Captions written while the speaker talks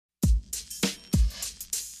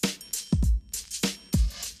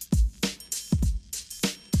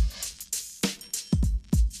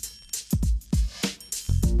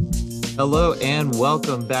Hello and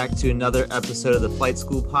welcome back to another episode of the Flight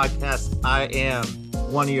School Podcast. I am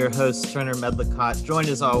one of your hosts, Turner Medlicott, joined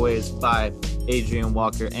as always by Adrian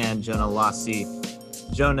Walker and Jonah Lassie.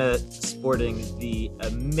 Jonah sporting the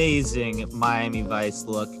amazing Miami Vice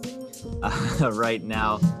look right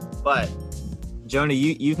now, but Jonah,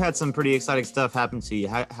 you've had some pretty exciting stuff happen to you.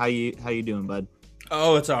 How you doing, bud?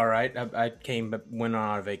 Oh, it's all right. I went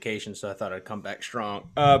on a vacation, so I thought I'd come back strong.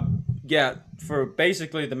 Yeah, for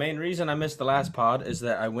basically the main reason I missed the last pod is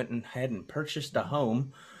that I went ahead and purchased a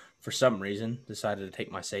home for some reason, decided to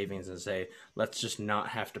take my savings and say, let's just not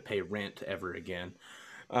have to pay rent ever again.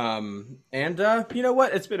 You know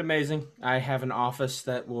what? It's been amazing. I have an office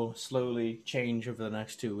that will slowly change over the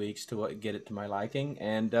next 2 weeks to get it to my liking.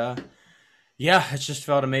 And, yeah, it's just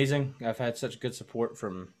felt amazing. I've had such good support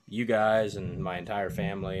from you guys and my entire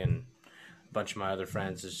family and a bunch of my other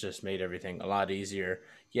friends. It's just made everything a lot easier,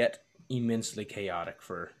 yet immensely chaotic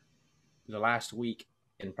for the last week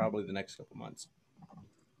and probably the next couple months.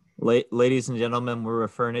 Ladies and gentlemen, we're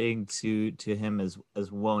referring to him as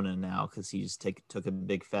Wona now because he just took a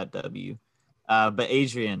big fat W. But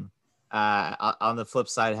Adrian, on the flip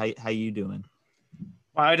side, how you doing?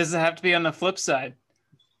 Why does it have to be on the flip side?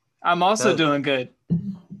 I'm also doing good.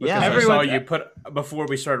 Yeah, I saw you before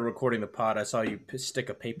we started recording the pod. I saw you stick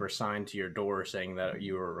a paper sign to your door saying that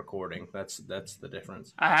you were recording. That's the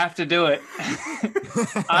difference. I have to do it.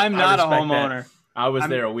 I'm not a homeowner. I was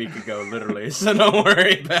there a week ago, literally, so don't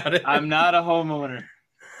worry about it. I'm not a homeowner.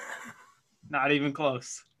 Not even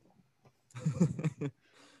close.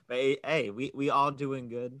 But hey, we all doing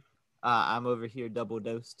good. I'm over here double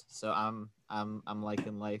dosed, so I'm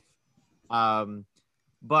liking life.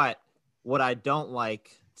 But what I don't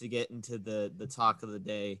like, to get into the talk of the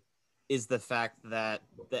day, is the fact that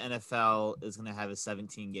the NFL is going to have a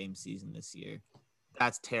 17-game season this year.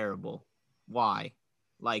 That's terrible. Why?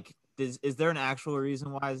 Like, is there an actual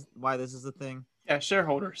reason why this is a thing? Yeah,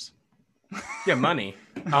 shareholders. Yeah, money.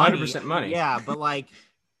 100% money. Yeah, but like,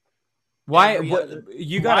 why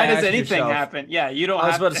does anything happen? Yeah, you don't. I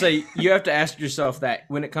was about to say, you have to ask yourself that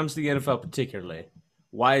when it comes to the NFL, particularly.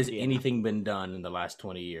 Why has anything been done in the last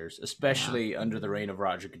 20 years, especially under the reign of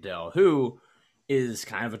Roger Goodell, who is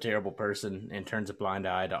kind of a terrible person and turns a blind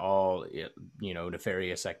eye to all,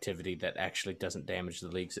 nefarious activity that actually doesn't damage the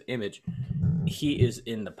league's image? He is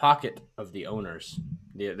in the pocket of the owners.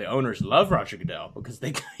 The owners love Roger Goodell because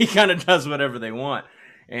he kind of does whatever they want.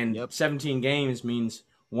 And 17 games means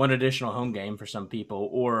one additional home game for some people,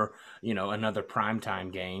 or, another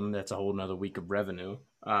primetime game. That's a whole nother week of revenue.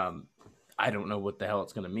 I don't know what the hell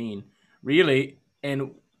it's going to mean, really,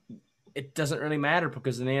 and it doesn't really matter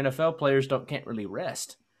because in the NFL, players can't really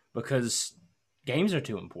rest because games are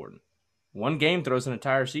too important. One game throws an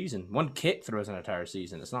entire season. One kick throws an entire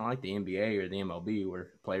season. It's not like the NBA or the MLB where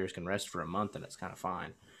players can rest for a month and it's kind of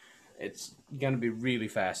fine. It's going to be really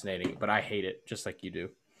fascinating, but I hate it just like you do.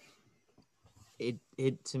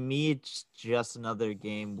 It to me, it's just another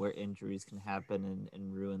game where injuries can happen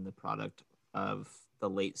and ruin the product of the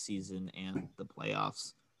late season and the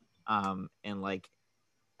playoffs. And like,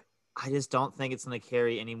 I just don't think it's going to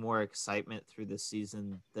carry any more excitement through this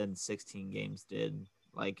season than 16 games did.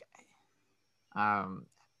 Like, I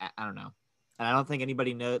don't know. And I don't think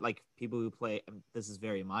anybody knows, like, people who play, this is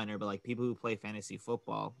very minor, but like people who play fantasy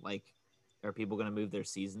football, like, are people going to move their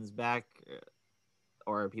seasons back?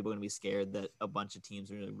 Or are people going to be scared that a bunch of teams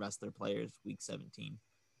are going to rest their players week 17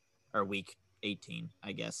 or week 18,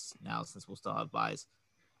 I guess, now, since we'll still have buys.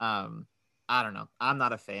 I don't know. I'm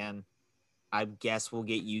not a fan. I guess we'll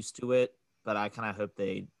get used to it, but I kind of hope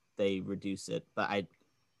they reduce it. But I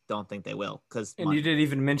don't think they will. And you didn't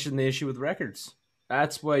even mention the issue with records.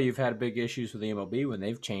 That's why you've had big issues with the MLB when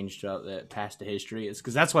they've changed the past the history. It's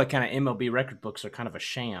because that's why kind of MLB record books are kind of a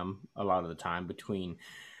sham a lot of the time, between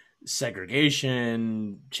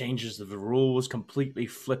segregation, changes of the rules, completely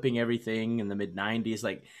flipping everything in the mid-90s.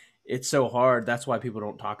 Like, it's so hard. That's why people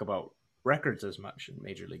don't talk about records as much in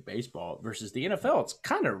Major League Baseball versus the NFL. It's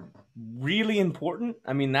kind of really important.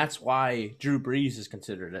 I mean, that's why Drew Brees is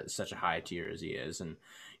considered at such a high tier as he is. And,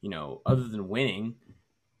 other than winning,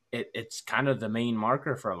 it's kind of the main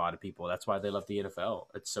marker for a lot of people. That's why they love the NFL.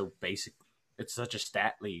 It's so basic. It's such a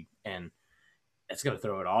stat league, and it's going to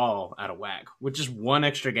throw it all out of whack with just one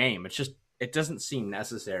extra game. It doesn't seem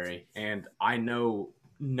necessary. And I know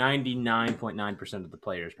 99.9% of the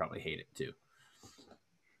players probably hate it too.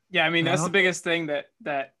 Yeah, I mean, that's the biggest thing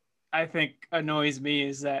that I think annoys me,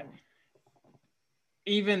 is that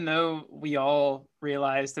even though we all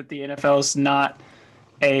realize that the NFL is not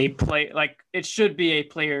it should be a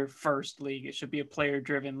player first league. It should be a player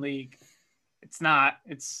driven league. It's not.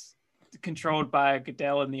 It's controlled by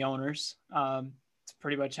Goodell and the owners. It's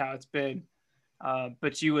pretty much how it's been.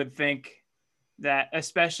 But you would think that,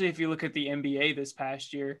 especially if you look at the NBA this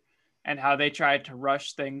past year and how they tried to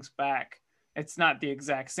rush things back, it's not the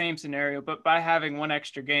exact same scenario, but by having one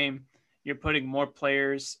extra game, you're putting more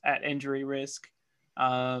players at injury risk.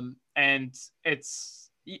 And it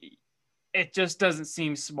just doesn't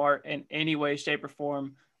seem smart in any way, shape, or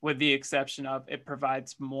form, with the exception of it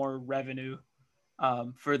provides more revenue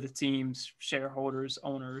for the teams, shareholders,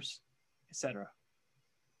 owners, etc.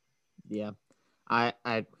 Yeah, I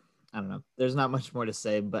don't know. There's not much more to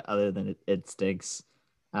say, but other than it stinks.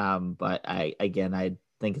 But I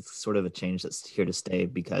think it's sort of a change that's here to stay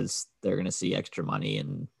because they're going to see extra money,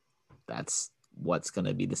 and that's what's going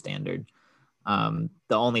to be the standard. The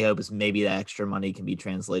only hope is maybe that extra money can be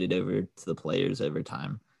translated over to the players over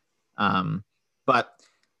time. But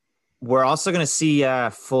we're also going to see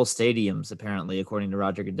full stadiums, apparently, according to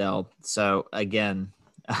Roger Goodell. So again,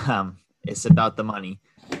 it's about the money.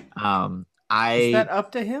 Is that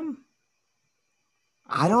up to him?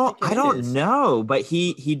 I don't know, but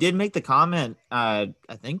he did make the comment, I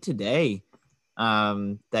think today,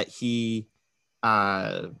 that he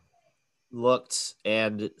looked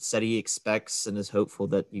and said he expects and is hopeful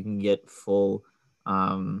that you can get full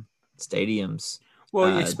stadiums. Well,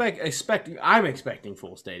 you I'm expecting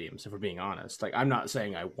full stadiums, if we're being honest. Like, I'm not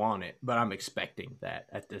saying I want it, but I'm expecting that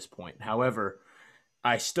at this point. However,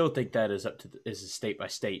 I still think that is a state by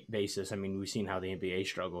state basis. I mean, we've seen how the NBA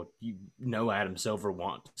struggled. Adam Silver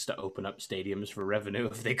wants to open up stadiums for revenue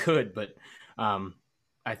if they could, but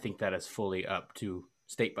I think that is fully up to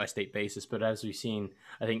state by state basis. But as we've seen,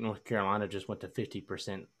 I think North Carolina just went to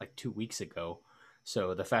 50% like 2 weeks ago.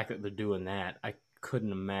 So the fact that they're doing that, I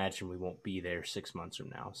couldn't imagine we won't be there 6 months from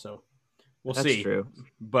now. So we'll see. That's true.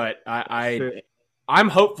 But I'm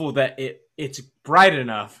hopeful that it's bright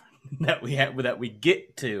enough that we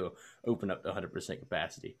get to open up the 100%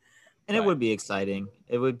 capacity. And it would be exciting.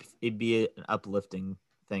 It'd be an uplifting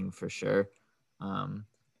thing for sure. I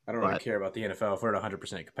don't really care about the NFL. If we're at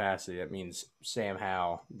 100% capacity, that means Sam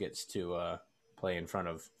Howell gets to play in front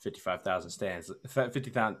of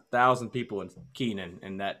 50,000 people in Keenan,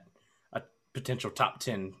 and that a potential top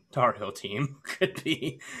 10 Tar Heel team could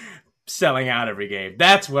be selling out every game.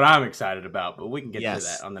 That's what I'm excited about, but we can get to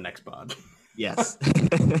that on the next pod. Yes,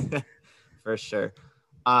 for sure.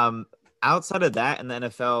 Outside of that in the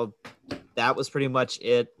NFL, that was pretty much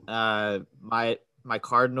it. My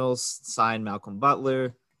Cardinals signed Malcolm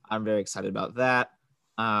Butler. I'm very excited about that.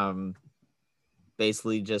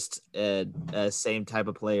 Basically just a same type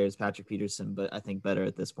of player as Patrick Peterson, but I think better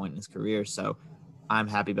at this point in his career. So I'm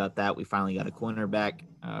happy about that. We finally got a cornerback.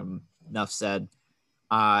 Enough said.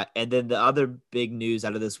 And then the other big news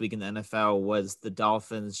out of this week in the NFL was the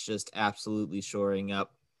Dolphins just absolutely shoring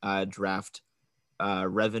up draft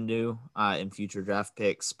revenue and future draft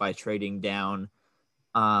picks by trading their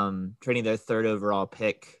third overall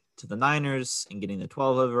pick to the Niners and getting the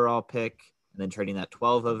 12 overall pick, and then trading that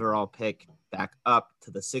 12 overall pick back up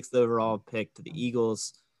to the 6th overall pick to the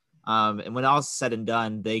Eagles. And when all is said and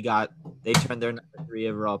done, they turned their number 3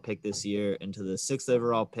 overall pick this year into the 6th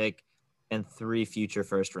overall pick and 3 future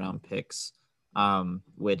first round picks,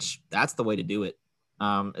 which that's the way to do it,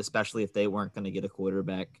 especially if they weren't going to get a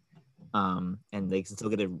quarterback, and they can still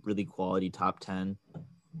get a really quality top 10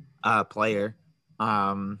 player.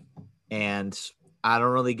 And I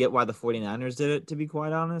don't really get why the 49ers did it, to be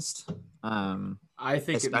quite honest. I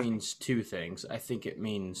think it means 2 things. I think it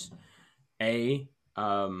means, the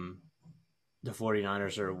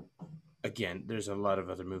 49ers are, again, there's a lot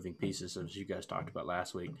of other moving pieces, as you guys talked about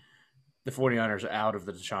last week. The 49ers are out of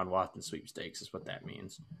the Deshaun Watson sweepstakes is what that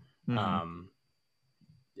means. Mm-hmm.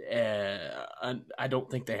 I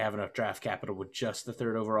don't think they have enough draft capital with just the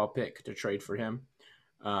 3rd overall pick to trade for him.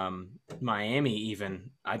 Miami,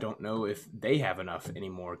 even, I don't know if they have enough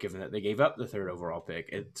anymore, given that they gave up the 3rd overall pick.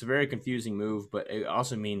 It's a very confusing move, but it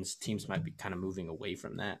also means teams might be kind of moving away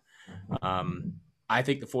from that. I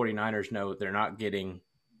think the 49ers know they're not getting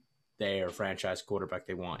their franchise quarterback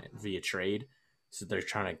they want via trade, so they're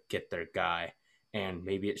trying to get their guy. And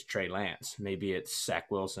maybe it's Trey Lance, maybe it's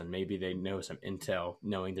Zach Wilson, maybe they know some intel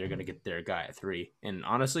knowing they're going to get their guy at 3. And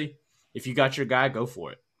honestly, if you got your guy, go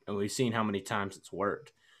for it. And we've seen how many times it's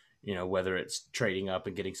worked, whether it's trading up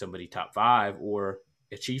and getting somebody top 5 or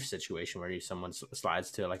a Chiefs situation where someone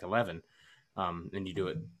slides to like 11, and you do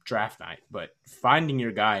it draft night. But finding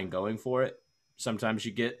your guy and going for it, sometimes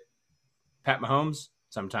you get Pat Mahomes,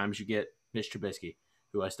 sometimes you get Mitch Trubisky,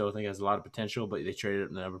 who I still think has a lot of potential, but they traded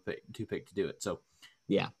up the number 2 pick to do it. So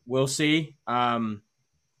yeah, we'll see.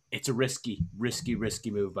 It's a risky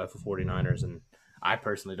move by the 49ers, and I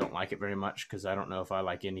personally don't like it very much because I don't know if I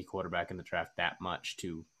like any quarterback in the draft that much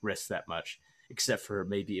to risk that much, except for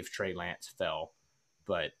maybe if Trey Lance fell.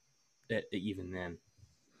 But even then,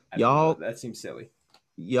 that seems silly.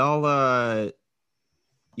 Y'all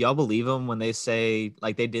believe them when they say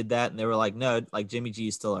like they did that and they were like, no, like Jimmy G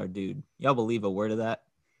is still our dude. Y'all believe a word of that?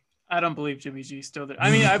 I don't believe Jimmy G's still there.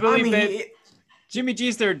 I mean, I believe that Jimmy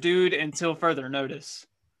G's their dude until further notice.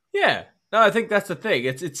 Yeah. No, I think that's the thing.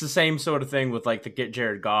 It's the same sort of thing with like the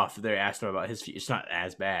Jared Goff. They asked him about his future. It's not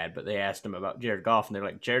as bad, but they asked him about Jared Goff, and they're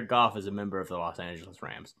like, Jared Goff is a member of the Los Angeles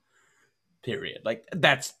Rams. Period. Like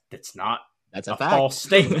that's not That's a false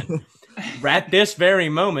statement. At this very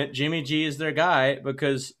moment, Jimmy G is their guy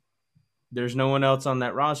because there's no one else on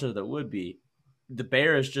that roster that would be. The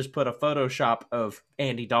Bears just put a Photoshop of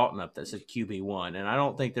Andy Dalton up that said QB1, and I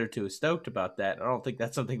don't think they're too stoked about that. I don't think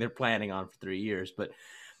that's something they're planning on for 3 years, but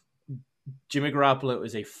Jimmy Garoppolo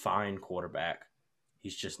is a fine quarterback.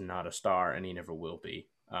 He's just not a star, and he never will be.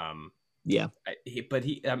 Yeah.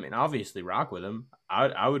 I mean, obviously rock with him.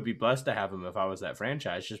 I would be blessed to have him if I was that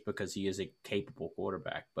franchise just because he is a capable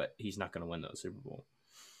quarterback, but he's not going to win the Super Bowl.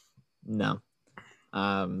 No.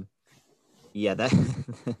 Yeah,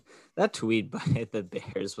 that tweet by the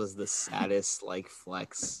Bears was the saddest like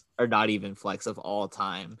flex or not even flex of all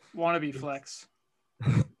time. Wannabe flex.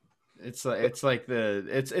 It's like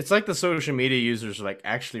the social media users are like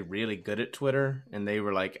actually really good at Twitter, and they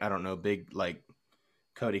were like, I don't know, big like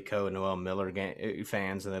Cody Ko and Noel Miller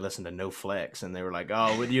fans, and they listened to No Flex, and they were like,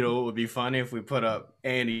 oh, you know, it would be funny if we put up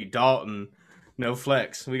Andy Dalton, No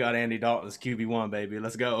Flex. We got Andy Dalton's QB1, baby.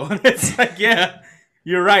 Let's go. And it's like, yeah,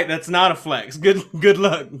 you're right. That's not a flex. Good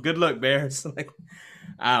luck, Bears. Like,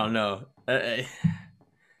 I don't know.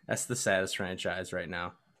 That's the saddest franchise right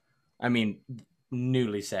now. I mean,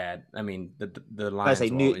 newly sad. I mean, the Lions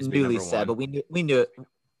will always be newly number sad, one. but we knew it.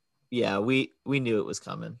 Yeah, we knew it was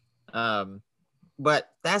coming.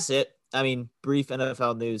 But that's it. I mean, brief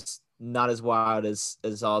NFL news, not as wild as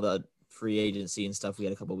all the free agency and stuff we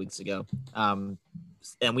had a couple weeks ago. And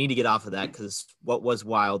we need to get off of that because what was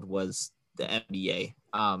wild was the NBA.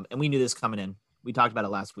 And we knew this coming in. We talked about it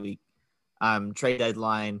last week. Trade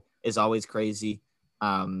deadline is always crazy.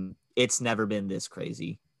 It's never been this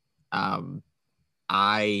crazy. I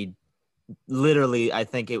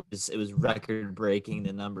think it was record breaking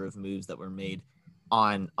the number of moves that were made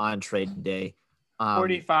on trade day.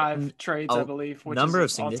 45 trades, I believe, which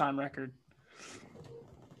is an all-time record.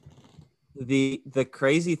 The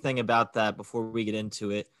crazy thing about that, before we get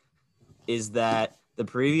into it, is that the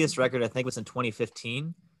previous record I think was in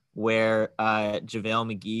 2015, where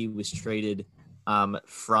JaVale McGee was traded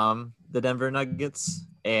from the Denver Nuggets,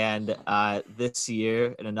 and this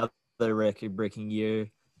year, in another record-breaking year,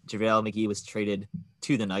 JaVale McGee was traded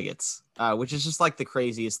to the Nuggets, which is just like the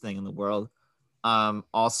craziest thing in the world.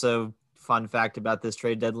 Also, fun fact about this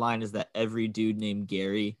trade deadline is that every dude named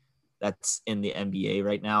Gary that's in the NBA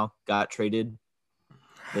right now got traded.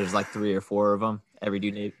 There's like 3 or 4 of them. Every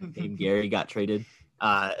dude named Gary got traded.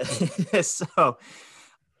 So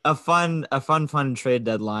a fun trade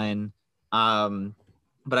deadline. But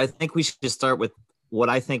I think we should just start with what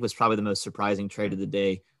I think was probably the most surprising trade of the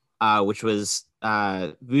day, which was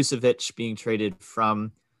Vucevic being traded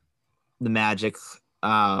from the Magic,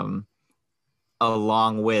 along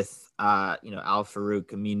with Al-Farouq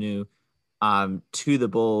Aminu to the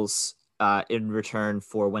Bulls in return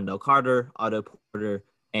for Wendell Carter, Otto Porter,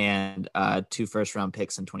 and 2 first-round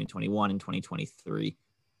picks in 2021 and 2023.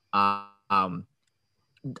 I don't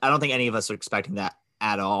think any of us are expecting that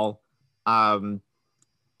at all.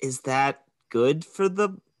 Is that good for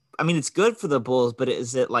the – I mean, it's good for the Bulls, but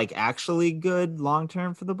is it like actually good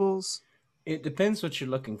long-term for the Bulls? It depends what you're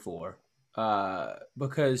looking for,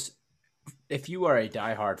 because if you are a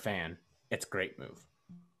diehard fan, it's a great move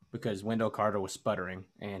because Wendell Carter was sputtering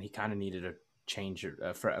and he kind of needed a change,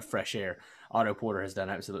 a fresh air. Otto Porter has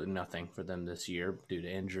done absolutely nothing for them this year due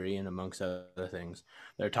to injury and amongst other things.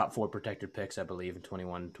 They're top 4 protected picks, I believe, in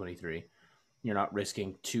 21 and 23. You're not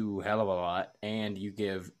risking too hell of a lot, and you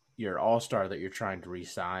give your all-star that you're trying to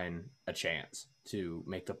re-sign a chance to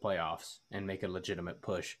make the playoffs and make a legitimate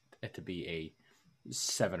push to be a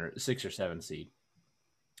 6 or 7 seed.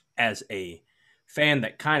 As a fan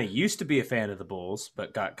that kind of used to be a fan of the Bulls,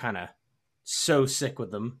 but got kind of so sick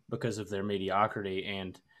with them because of their mediocrity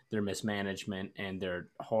and their mismanagement and their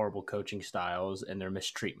horrible coaching styles and their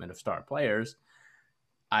mistreatment of star players,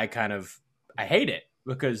 I hate it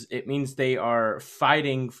because it means they are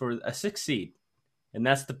fighting for a 6 seed. And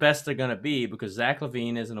that's the best they're going to be because Zach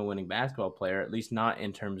LaVine isn't a winning basketball player, at least not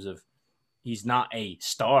in terms of he's not a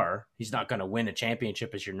star. He's not going to win a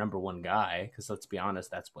championship as your number 1 guy because let's be honest,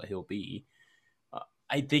 that's what he'll be.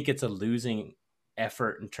 I think it's a losing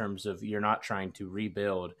effort in terms of you're not trying to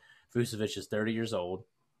rebuild. Vucevic is 30 years old,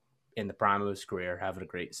 in the prime of his career, having a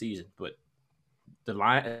great season, but the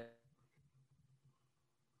line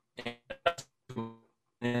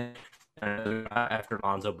after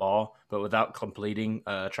Lonzo Ball, but without completing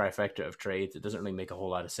a trifecta of trades, it doesn't really make a whole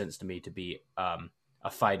lot of sense to me to be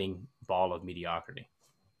a fighting ball of mediocrity.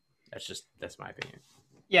 That's my opinion.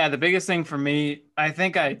 Yeah, the biggest thing for me, I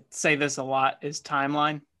think I say this a lot, is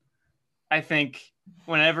timeline. I think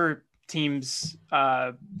whenever teams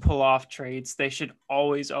pull off trades, they should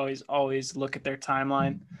always look at their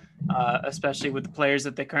timeline, especially with the players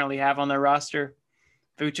that they currently have on their roster.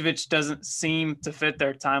 Vucevic doesn't seem to fit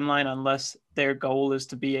their timeline unless their goal is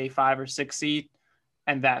to be a 5 or 6 seed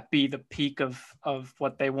and that be the peak of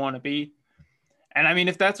what they want to be. And I mean,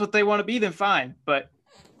 if that's what they want to be, then fine. But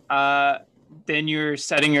then you're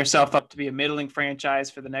setting yourself up to be a middling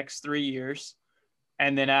franchise for the next 3 years.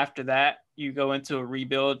 And then after that, you go into a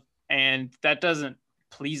rebuild, and that doesn't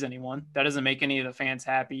please anyone. That doesn't make any of the fans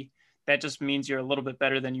happy. That just means you're a little bit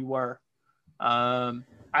better than you were.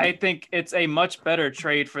 I think it's a much better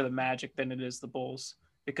trade for the Magic than it is the Bulls,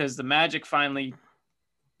 because the Magic finally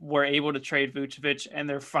were able to trade Vucevic, and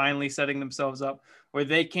they're finally setting themselves up where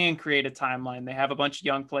they can create a timeline. They have a bunch of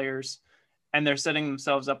young players, and they're setting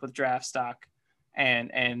themselves up with draft stock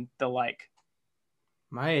and the like.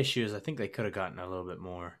 My issue is I think they could have gotten a little bit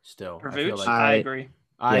more still. For Vooch, I agree.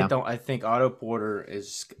 I think Otto Porter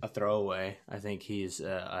is a throwaway. I think he's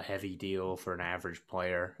a heavy deal for an average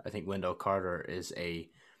player. I think Wendell Carter is a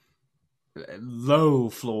low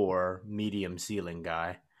floor, medium ceiling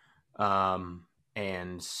guy.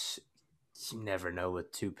 And you never know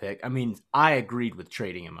with 2 pick. I mean, I agreed with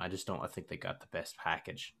trading him. I think they got the best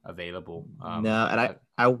package available. No, and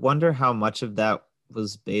I wonder how much of that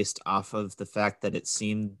was based off of the fact that it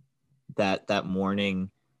seemed that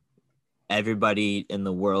morning everybody in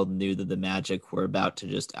the world knew that the Magic were about to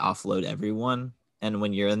just offload everyone. And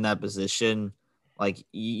when you're in that position, like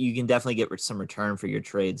you can definitely get some return for your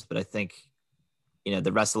trades. But I think,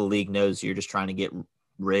 the rest of the league knows you're just trying to get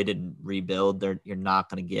rid and rebuild. You're not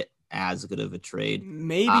going to get as good of a trade.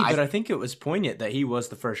 Maybe, but I think it was poignant that he was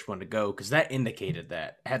the first one to go, because that indicated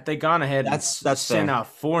that. Had they gone ahead and sent out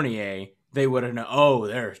Fournier, they would have known, oh,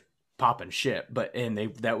 they're popping shit,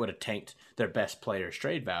 that would have tanked their best player's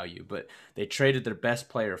trade value. But they traded their best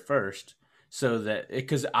player first, so that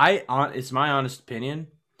because it's my honest opinion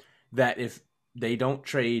that if they don't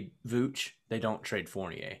trade Vooch, they don't trade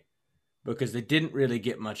Fournier, because they didn't really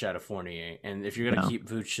get much out of Fournier. And if you're going to keep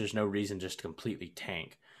Vooch, there's no reason just to completely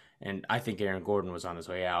tank. And I think Aaron Gordon was on his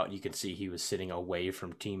way out. You could see he was sitting away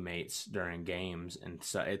from teammates during games, and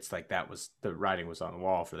so it's like the writing was on the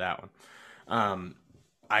wall for that one.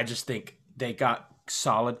 I just think they got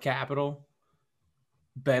solid capital,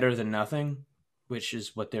 better than nothing, which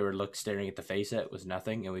is what they were staring at the face at, was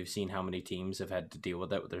nothing. And we've seen how many teams have had to deal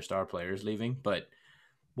with that with their star players leaving. But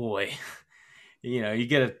boy, you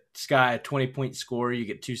get a guy, a 20-point scorer, you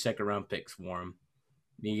get 2 second-round picks for him.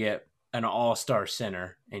 You get an all-star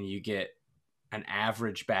center, and you get an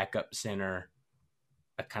average backup center,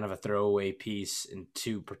 a kind of a throwaway piece, and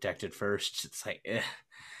 2 protected firsts. It's like,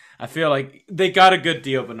 I feel like they got a good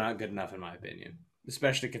deal, but not good enough in my opinion,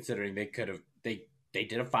 especially considering they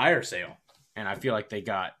did a fire sale, and I feel like they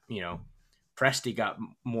got, Presti got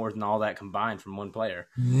more than all that combined from one player.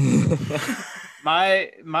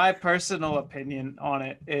 My personal opinion on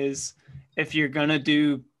it is, if you're going to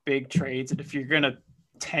do big trades, and if you're going to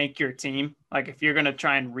tank your team, like if you're going to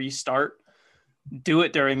try and restart, do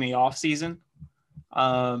it during the off season.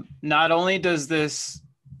 Not only does this,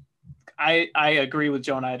 I agree with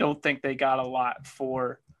Jonah, I don't think they got a lot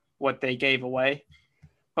for what they gave away,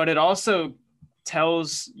 but it also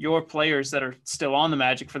tells your players that are still on the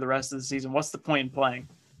Magic for the rest of the season, what's the point in playing?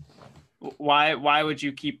 Why would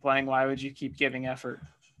you keep playing? Why would you keep giving effort?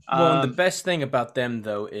 Well, the best thing about them,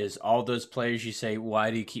 though, is all those players you say,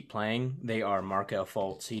 why do you keep playing? They are Markelle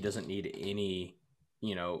Fultz. He doesn't need any,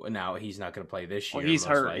 now he's not going to play this year. Well, he's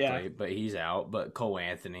hurt, likely, but he's out. But Cole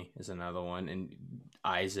Anthony is another one. And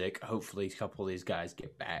Isaac, hopefully a couple of these guys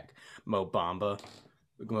get back. Mo Bamba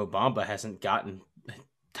hasn't gotten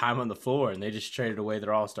time on the floor, and they just traded away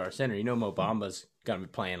their all-star center. Mo Bamba's going to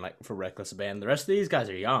be playing like for reckless abandon. The rest of these guys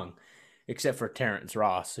are young, except for Terrence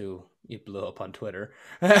Ross, who you blew up on Twitter.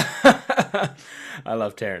 I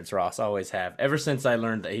love Terrence Ross, always have. Ever since I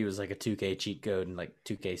learned that he was like a 2K cheat code in like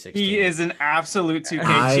 2K16. He is an absolute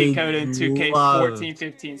 2K cheat code in 2K14,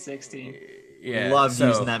 15, 16. Yeah, love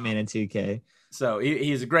using that man in 2K. So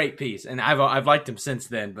he's a great piece, and I've liked him since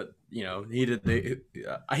then. But he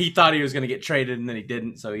thought he was going to get traded, and then he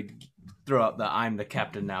didn't. So he throw up the "I'm the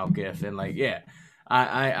captain now" gif, and like, yeah,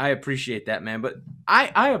 I appreciate that, man. But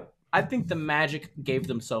I think the Magic gave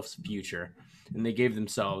themselves future, and they gave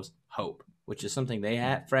themselves hope, which is something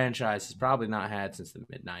franchise has probably not had since the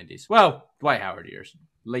mid '90s. Well, Dwight Howard years,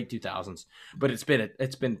 late 2000s, but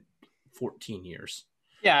it's been 14 years.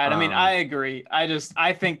 Yeah, and I mean, I agree.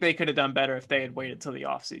 I think they could have done better if they had waited till the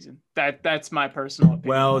offseason. That's my personal opinion.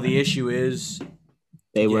 Well, the issue is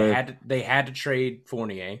they had to trade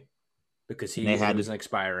Fournier because he was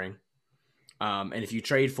expiring. And if you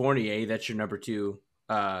trade Fournier, that's your number two.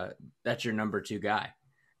 That's your number two guy,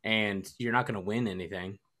 and you're not going to win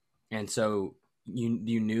anything. And so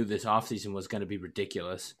you knew this offseason was going to be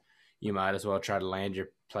ridiculous. You might as well try to land your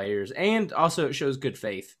players, and also it shows good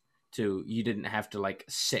faith. You didn't have to like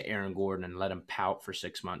sit Aaron Gordon and let him pout for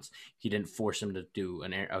 6 months. You didn't force him to do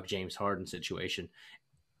a James Harden situation.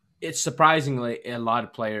 It's surprisingly a lot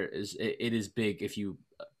of players. It is big if you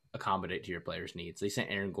accommodate to your players' needs. They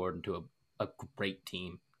sent Aaron Gordon to a great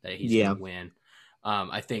team that he's going to win.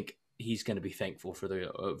 I think he's going to be thankful for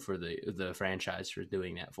the franchise for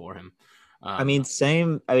doing that for him.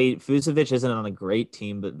 Vucevic isn't on a great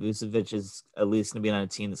team, but Vucevic is at least going to be on a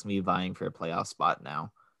team that's going to be vying for a playoff spot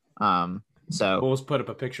now. So Bulls put up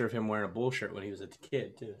a picture of him wearing a Bull shirt when he was a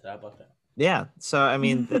kid too. So how about that? Yeah. So I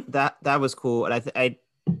mean that was cool, and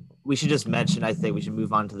we should just mention. I think we should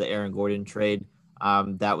move on to the Aaron Gordon trade.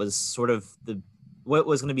 That was sort of what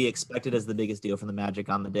was going to be expected as the biggest deal from the Magic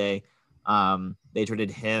on the day. They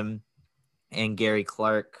traded him and Gary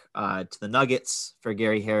Clark to the Nuggets for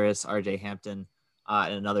Gary Harris, RJ Hampton,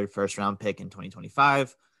 and another first-round pick in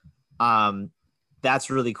 2025.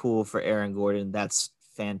 That's really cool for Aaron Gordon. That's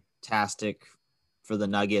fantastic for the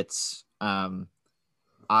Nuggets.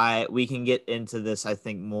 We can get into this, I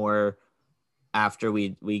think, more after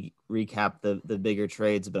we recap the bigger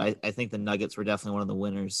trades, but I think the Nuggets were definitely one of the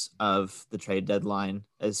winners of the trade deadline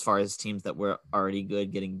as far as teams that were already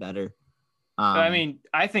good getting better.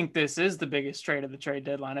 I think this is the biggest trade of the trade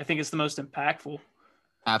deadline. I think it's the most impactful.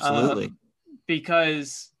 Absolutely.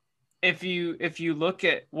 Because if you look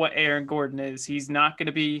at what Aaron Gordon is, he's not going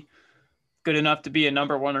to be good enough to be a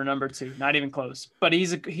number one or number two, not even close, but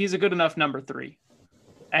he's a good enough number three.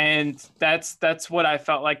 And that's what I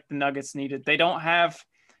felt like the Nuggets needed. They don't have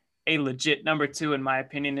a legit number two, in my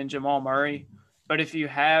opinion, in Jamal Murray. But if you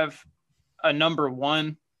have a number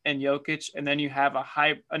one and Jokic, and then you have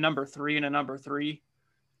a number three and a number three,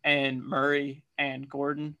 and Murray and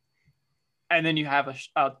Gordon, and then you have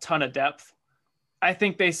a ton of depth, I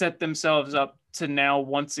think they set themselves up to now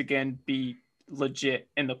once again be legit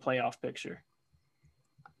in the playoff picture.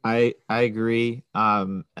 I agree.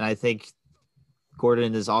 And I think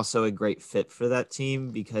Gordon is also a great fit for that team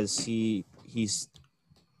because he's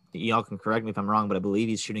y'all can correct me if I'm wrong, but I believe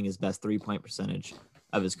he's shooting his best 3-point percentage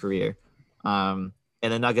of his career.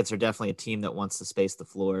 And the Nuggets are definitely a team that wants to space the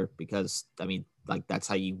floor because, I mean, like that's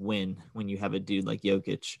how you win when you have a dude like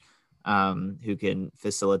Jokic who can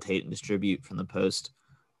facilitate and distribute from the post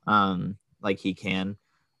like he can.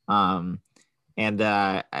 It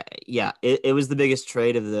was the biggest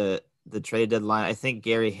trade of the trade deadline. I think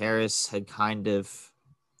Gary Harris is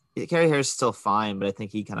still fine, but I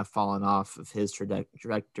think he kind of fallen off of his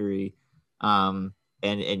trajectory. And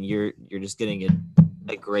you're just getting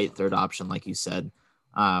a great third option, like you said.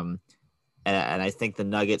 And I think the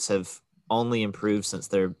Nuggets have only improved since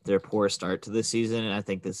their poor start to this season. And I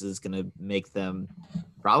think this is going to make them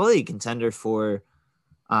probably a contender for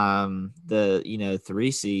the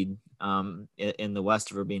 3 seed in the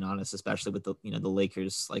West, if we're being honest, especially with the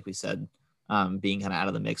Lakers, like we said, being kind of out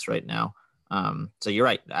of the mix right now. So you're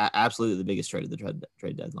right. Absolutely the biggest trade of the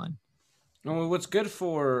trade deadline. Well, what's good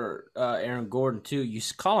for Aaron Gordon too, you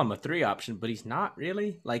call him a 3 option, but he's not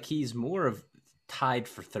really. Like he's more of tied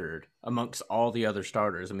for third amongst all the other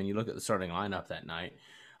starters. I mean, you look at the starting lineup that night,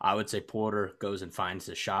 I would say Porter goes and finds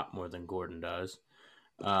the shot more than Gordon does.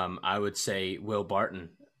 I would say Will Barton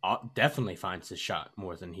definitely finds his shot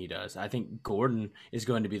more than he does. I think Gordon is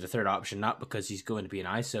going to be the third option, not because he's going to be an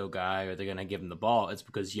ISO guy or they're going to give him the ball. It's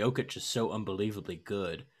because Jokic is so unbelievably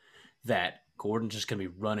good that Gordon's just going to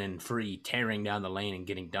be running free, tearing down the lane and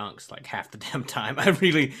getting dunks like half the damn time. I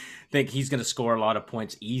really think he's going to score a lot of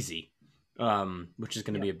points easy, which is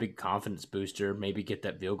going to be a big confidence booster, maybe get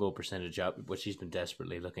that field goal percentage up, which he's been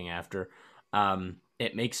desperately looking after.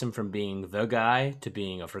 It makes him from being the guy to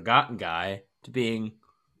being a forgotten guy to being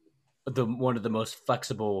one of the most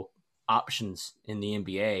flexible options in the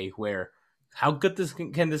NBA, where how good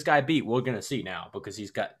can this guy be? We're going to see now because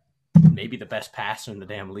he's got maybe the best passer in the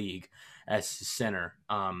damn league as his center,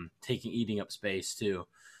 eating up space too.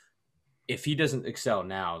 If he doesn't excel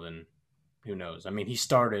now, then who knows? I mean, he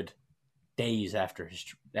started days after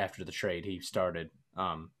the trade he started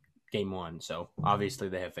game 1. So obviously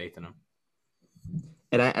they have faith in him.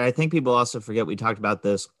 And I think people also forget we talked about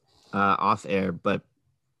this off air, but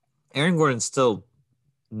Aaron Gordon's still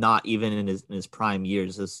not even in his prime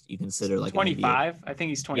years as you consider like 25. I think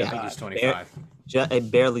he's 25. Yeah, I think he's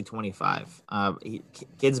 25. Barely 25.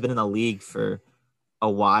 Kid's been in the league for a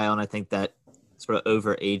while, and I think that sort of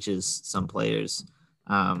overages some players.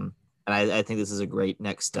 And I think this is a great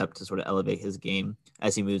next step to sort of elevate his game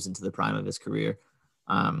as he moves into the prime of his career.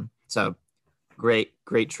 So great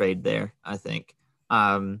trade there, I think.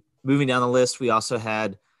 Moving down the list, we also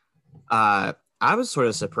had I was sort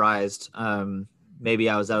of surprised. Maybe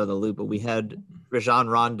I was out of the loop, but we had Rajon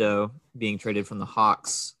Rondo being traded from the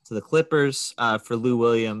Hawks to the Clippers for Lou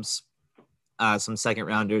Williams, some second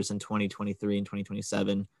rounders in 2023 and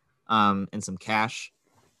 2027, and some cash.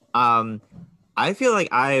 I feel like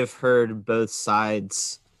I have heard both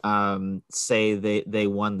sides say they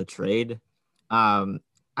won the trade.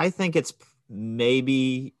 I think it's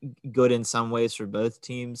maybe good in some ways for both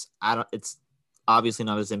teams. It's obviously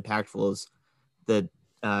not as impactful as the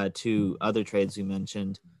two other trades we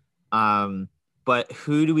mentioned. But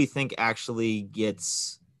who do we think actually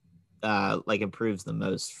gets improves the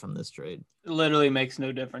most from this trade? It literally makes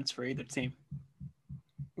no difference for either team.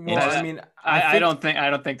 Well, I mean, I don't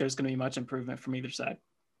think there's going to be much improvement from either side.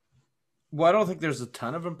 Well, I don't think there's a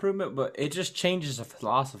ton of improvement, but it just changes the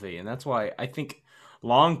philosophy, and that's why I think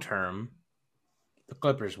long term the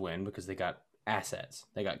Clippers win because they got assets,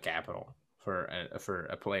 they got capital for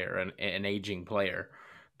a player, an aging player,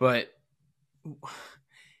 but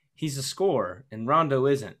he's a scorer and Rondo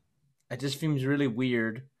isn't. It just seems really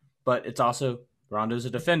weird, but it's also Rondo's a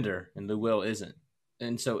defender and Lou Will isn't.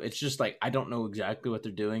 And so it's just like, I don't know exactly what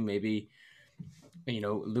they're doing. Maybe,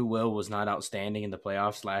 Lou Will was not outstanding in the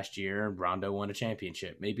playoffs last year and Rondo won a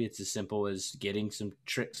championship. Maybe it's as simple as getting some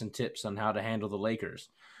tricks and tips on how to handle the Lakers.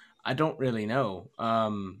 I don't really know.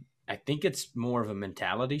 I think it's more of a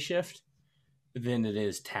mentality shift than it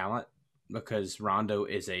is talent because Rondo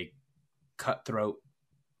is a cutthroat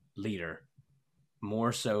leader,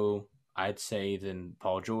 more so I'd say than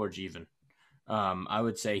Paul George even. I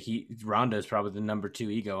would say Rondo is probably the number 2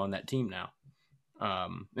 ego on that team now,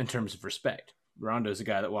 in terms of respect. Rondo's a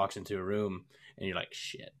guy that walks into a room and you're like,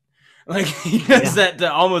 shit. Like he does that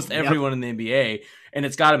to almost everyone in the NBA, and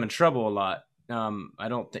it's got him in trouble a lot. I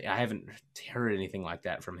haven't heard anything like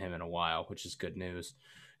that from him in a while, which is good news.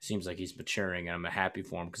 Seems like he's maturing, and I'm happy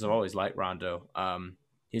for him because I've always liked Rondo.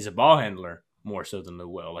 He's a ball handler more so than Lou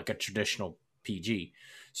Will, like a traditional PG.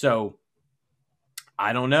 So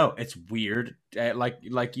I don't know. It's weird.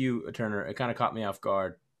 Like you, Turner, it kind of caught me off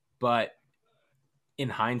guard. But in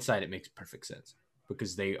hindsight, it makes perfect sense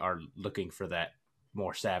because they are looking for that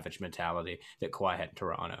more savage mentality that Kawhi had in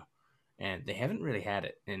Toronto. And they haven't really had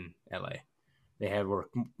it in LA. They were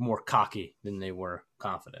more cocky than they were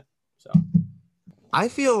confident. So I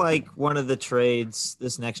feel like one of the trades,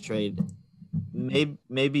 this next trade,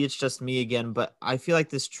 maybe it's just me again, but I feel like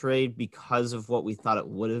this trade, because of what we thought it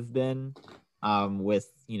would have been, with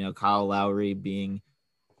Kyle Lowry being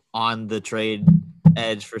on the trade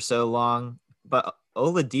edge for so long, but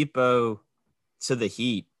Oladipo to the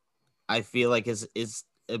Heat, I feel like is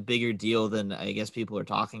a bigger deal than I guess people are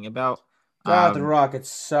talking about. God, the Rockets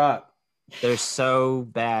suck. They're so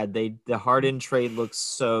bad. The Harden trade looks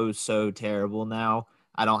so terrible now.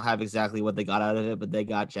 I don't have exactly what they got out of it, but they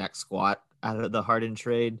got jack squat out of the Harden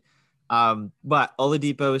trade. But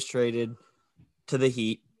Oladipo is traded to the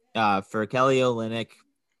Heat for Kelly Olynyk.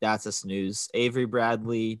 That's a snooze. Avery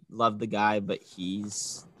Bradley, love the guy, but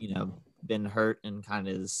he's been hurt and kind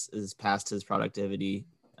of is past his productivity.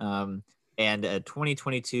 And a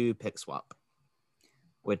 2022 pick swap,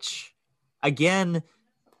 which again,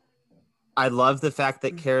 I love the fact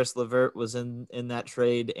that Karis LeVert was in that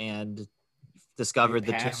trade and discovered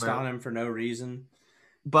the passed tumor on him for no reason.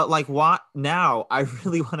 But what now? I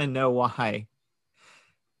really want to know why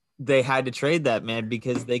they had to trade that man,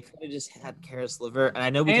 because they could have just had Karis LeVert. And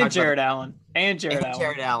I know we talked Jared about Allen and Jared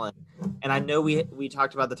Allen. And I know we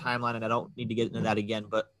talked about the timeline, and I don't need to get into that again.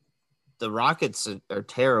 But the Rockets are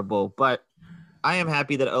terrible. But I am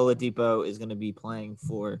happy that Oladipo is going to be playing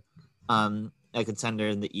for a contender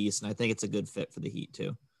in the East, and I think it's a good fit for the Heat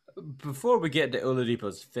too. Before we get to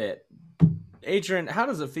Oladipo's fit, Adrian, how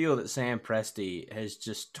does it feel that Sam Presti has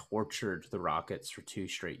just tortured the Rockets for 2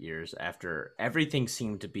 straight years after everything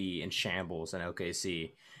seemed to be in shambles in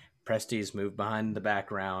OKC? Presti's moved behind the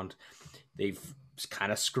background. They've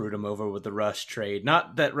kind of screwed him over with the Russ trade.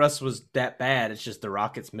 Not that Russ was that bad. It's just the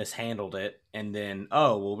Rockets mishandled it. And then,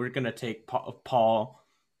 we're going to take Paul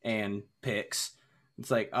and picks It's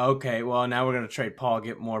like, okay, well, now we're going to trade Paul,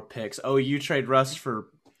 get more picks. Oh, you trade Russ for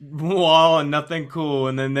Wall and nothing cool.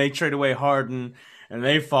 And then they trade away Harden and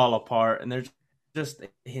they fall apart. And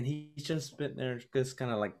he's just been there just kind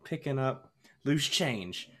of like picking up loose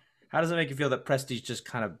change. How does it make you feel that Presti's just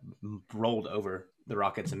kind of rolled over the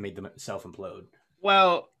Rockets and made them self-implode?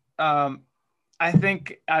 Well, I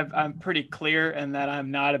think I'm pretty clear in that I'm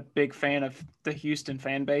not a big fan of the Houston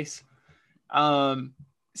fan base.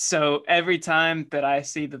 So every time that I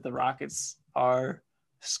see that the Rockets are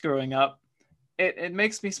screwing up, it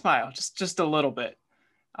makes me smile just a little bit.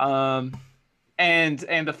 And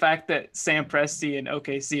the fact that Sam Presti and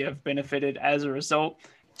OKC have benefited as a result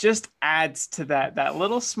just adds to that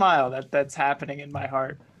little smile that's happening in my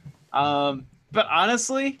heart. But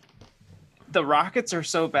honestly, the Rockets are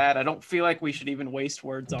so bad, I don't feel like we should even waste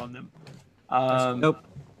words on them. Nope.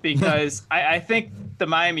 Because I think the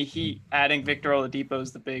Miami Heat adding Victor Oladipo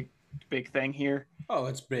is the big thing here. Oh,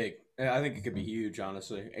 it's big. I think it could be huge,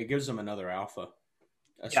 honestly. It gives them another alpha,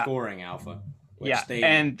 scoring alpha. Yeah,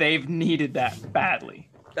 and they've needed that badly.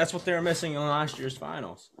 That's what they were missing in last year's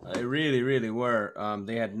finals. They really, really were.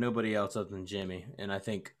 They had nobody else other than Jimmy. And I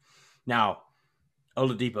think now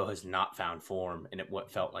Oladipo has not found form in what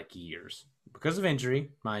felt like years. Because of injury,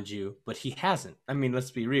 mind you, but he hasn't. I mean,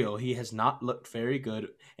 let's be real. He has not looked very good,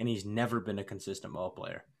 and he's never been a consistent ball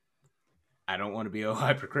player. I don't want to be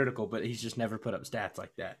hypercritical, but he's just never put up stats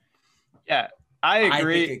like that. Yeah, I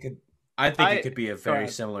agree. I think it could be very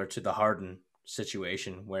similar to the Harden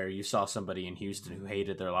situation where you saw somebody in Houston who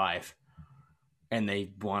hated their life, and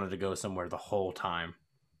they wanted to go somewhere the whole time,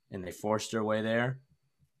 and they forced their way there.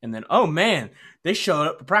 And then, oh, man, they showed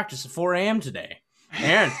up to practice at 4 a.m. today.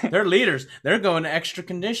 And they're leaders. They're going to extra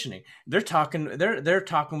conditioning. They're talking with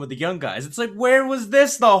the young guys. It's like, where was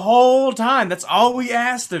this the whole time? That's all we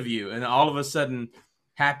asked of you. And all of a sudden,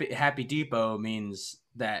 happy Depot means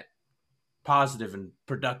that positive and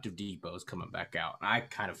productive Depot is coming back out. And I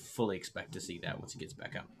kind of fully expect to see that once he gets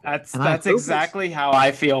back out. That's exactly how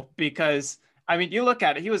I feel, because, I mean, you look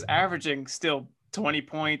at it, he was averaging still 20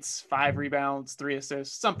 points, 5 rebounds, 3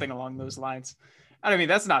 assists, something along those lines. I mean,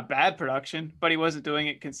 that's not bad production, but he wasn't doing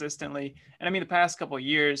it consistently. And I mean, the past couple of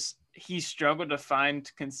years, he struggled to find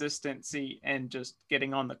consistency and just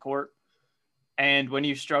getting on the court. And when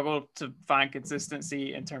you struggle to find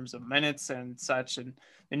consistency in terms of minutes and such, and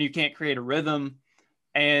then you can't create a rhythm.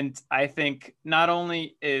 And I think not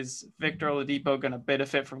only is Victor Oladipo going to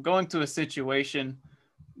benefit from going to a situation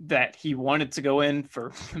that he wanted to go in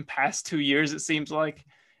for the past 2 years, it seems like,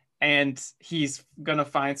 and he's going to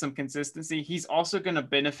find some consistency. He's also going to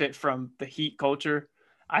benefit from the Heat culture.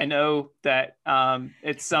 I know that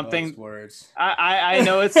it's something I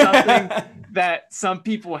know it's something that some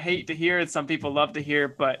people hate to hear and some people love to hear,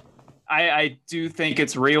 but I do think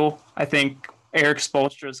it's real. I think Eric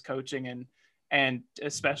Spoelstra's coaching and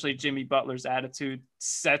especially Jimmy Butler's attitude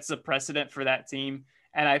sets a precedent for that team.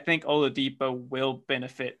 And I think Oladipo will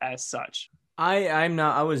benefit as such. This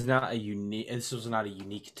was not a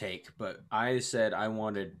unique take, but I said I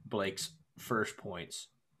wanted Blake's first points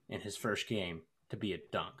in his first game to be a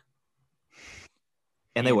dunk.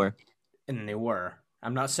 And they were. And they were.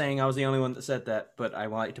 I'm not saying I was the only one that said that, but I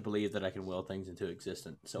like to believe that I can will things into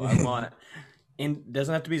existence. So I want it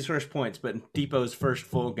doesn't have to be his first points, but in Depot's first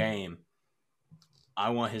full game,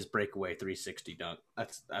 I want his breakaway 360 dunk.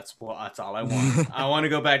 That's all I want. I want to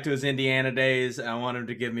go back to his Indiana days. I want him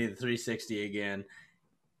to give me the 360 again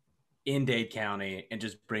in Dade County and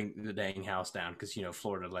just bring the dang house down, because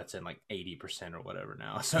Florida lets in like 80% or whatever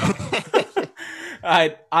now. So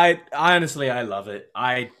I honestly love it.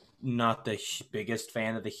 I'm not the biggest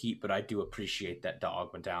fan of the Heat, but I do appreciate that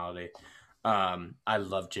dog mentality. I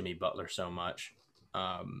love Jimmy Butler so much.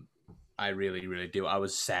 I really, really do. I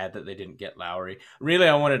was sad that they didn't get Lowry. Really,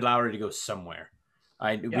 I wanted Lowry to go somewhere.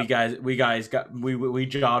 We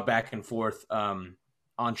jogged back and forth on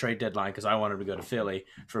trade deadline because I wanted to go to Philly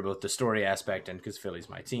for both the story aspect and because Philly's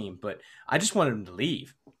my team. But I just wanted him to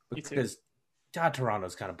leave because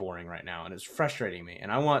Toronto's kind of boring right now and it's frustrating me.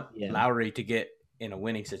 And I want Lowry to get in a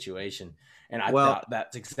winning situation. And I thought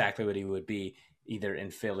that's exactly what he would be, either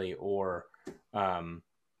in Philly or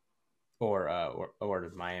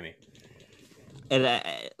Miami. And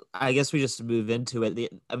I guess we just move into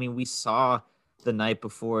it. We saw the night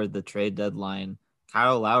before the trade deadline,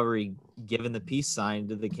 Kyle Lowry giving the peace sign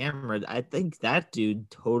to the camera. I think that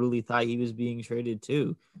dude totally thought he was being traded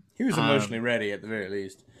too. He was emotionally ready at the very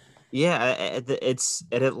least. Yeah,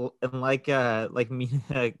 like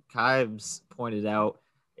Mina Kimes pointed out,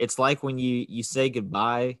 it's like when you say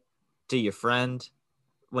goodbye to your friend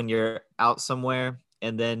when you're out somewhere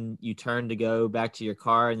and then you turn to go back to your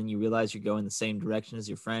car, and then you realize you're going the same direction as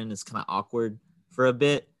your friend. It's kind of awkward for a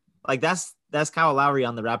bit. Like that's Kyle Lowry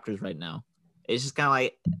on the Raptors right now. It's just kind of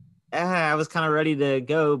like, I was kind of ready to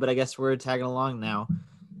go, but I guess we're tagging along now.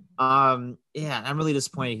 Yeah, I'm really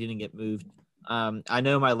disappointed he didn't get moved. I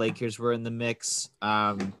know my Lakers were in the mix.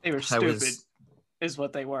 They were stupid, is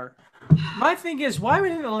what they were. My thing is, why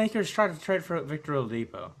didn't the Lakers try to trade for Victor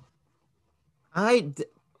Oladipo?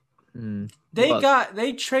 They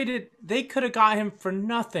could have got him for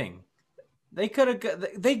nothing. They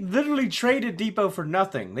literally traded Depot for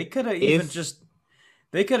nothing. They could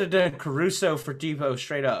have done Caruso for Depot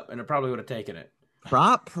straight up, and it probably would have taken it.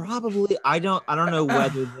 Probably. I don't know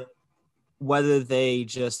whether they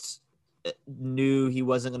just knew he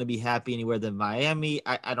wasn't going to be happy anywhere than Miami.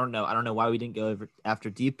 I don't know. I don't know why we didn't go after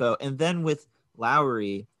Depot. And then with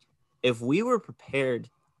Lowry, if we were prepared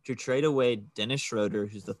to trade away Dennis Schroeder,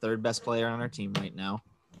 who's the third best player on our team right now,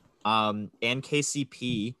 and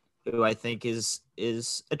KCP, who I think is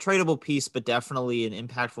a tradable piece, but definitely an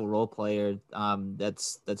impactful role player.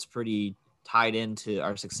 That's pretty tied into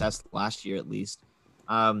our success last year, at least.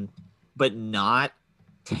 But not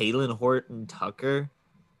Talen Horton-Tucker,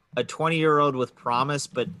 a 20-year-old with promise,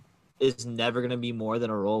 but is never going to be more than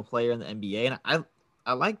a role player in the NBA. And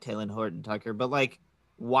I like Talen Horton-Tucker, but like,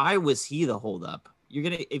 why was he the holdup?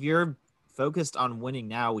 If you're focused on winning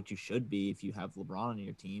now, which you should be if you have LeBron on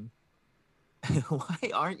your team,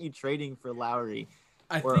 why aren't you trading for Lowry?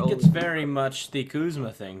 I think it's very much the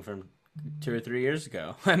Kuzma thing from 2 or 3 years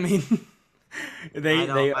ago. I mean,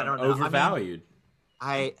 they are overvalued.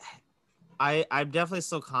 I'm definitely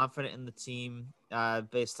still confident in the team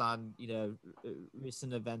based on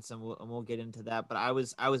recent events, and we'll get into that. But I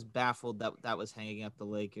was baffled that was hanging up the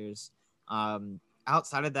Lakers.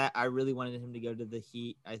 Outside of that, I really wanted him to go to the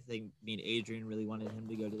Heat. I think me and Adrian really wanted him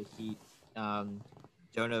to go to the Heat.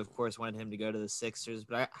 Jonah, of course, wanted him to go to the Sixers,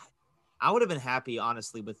 but I would have been happy,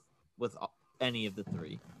 honestly, with any of the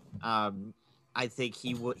three. I think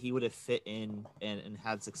he would have fit in and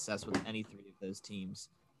had success with any three of those teams.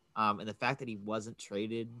 And the fact that he wasn't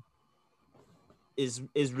traded is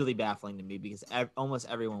really baffling to me because almost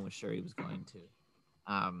everyone was sure he was going to.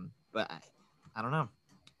 But I don't know.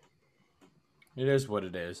 It is what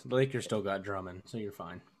it is. The Lakers still got Drummond, so you're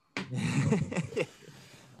fine.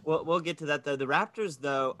 Well, we'll get to that, though. The Raptors,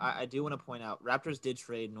 though, I do want to point out, Raptors did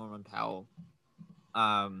trade Norman Powell.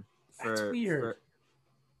 That's weird.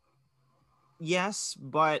 Yes,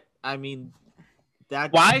 but, I mean,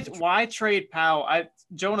 that... Why trade Powell?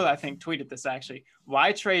 Jonah, I think, tweeted this, actually.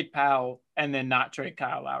 Why trade Powell and then not trade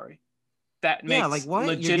Kyle Lowry? That makes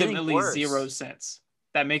legitimately zero sense.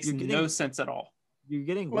 That makes no sense at all. You're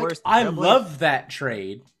getting worse. I love that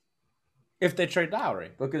trade if they trade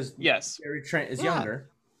Lowry because Gary Trent is younger.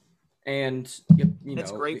 And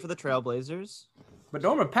it's great for the Trailblazers. But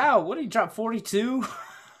Norman Powell, what did he drop 42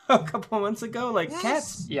 a couple of months ago? Like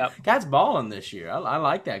Cat's balling this year. I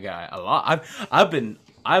like that guy a lot.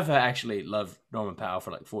 I've actually loved Norman Powell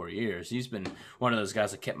for like 4 years. He's been one of those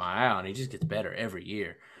guys that kept my eye on. He just gets better every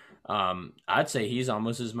year. I'd say he's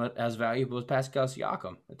almost as valuable as Pascal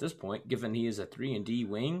Siakam at this point, given he is a 3-and-D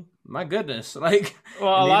wing. My goodness, a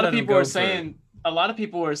lot of people are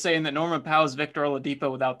saying that Norman Powell is Victor Oladipo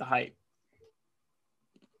without the hype.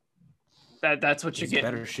 That's what you're getting. He's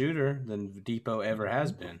a better shooter than Depot ever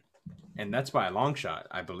has been, and that's by a long shot,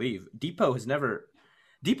 I believe. Depot's never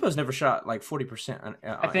shot like 40% in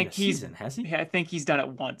a season, has he? I think he's done it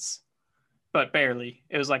once, but barely.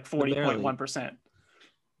 It was like 40.1%.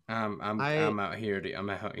 I'm out here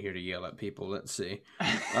to yell at people. Let's see.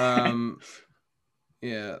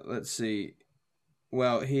 Let's see.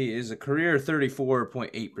 Well, he is a career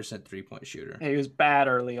 34.8% 3-point shooter. He was bad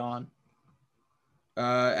early on.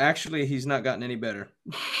 Actually, he's not gotten any better.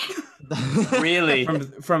 Really?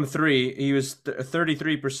 From three, he was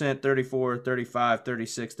 33%, 34, 35,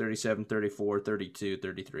 36, 37, 34, 32,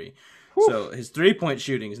 33. Whew. So his 3-point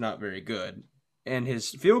shooting is not very good. And his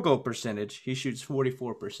field goal percentage, he shoots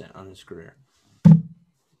 44% on his career.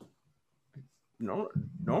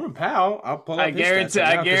 Norman Powell, I'll pull up his stats.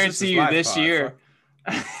 I guarantee you this year.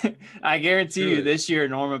 I guarantee you this year,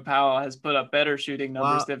 Norman Powell has put up better shooting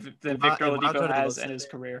numbers than Victor Oladipo has in his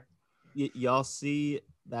career. Y'all see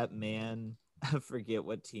that man? I forget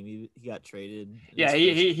what team he got traded. Yeah,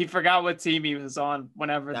 he forgot what team he was on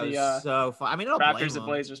whenever that was so fun. I mean, Raptors and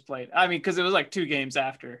Blazers played. I mean, because it was like 2 games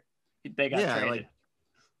after they got traded. Like,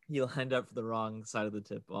 he lined up for the wrong side of the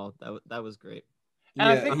tip ball. That was great. And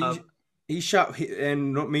I think he shot,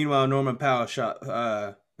 and meanwhile Norman Powell shot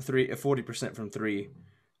 40% from 3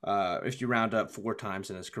 if you round up 4 times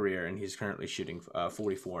in his career, and he's currently shooting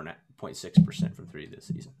 44.6% from 3 this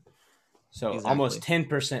season. So almost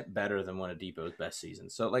 10% better than one of Depot's best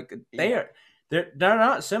seasons. So like they're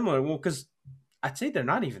not similar. Well, because I'd say they're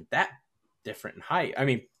not even that different in height. I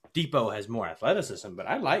mean, Depot has more athleticism, but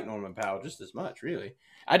I like Norman Powell just as much, really.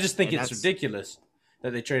 I just think it's ridiculous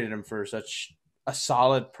that they traded him for such a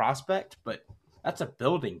solid prospect, but that's a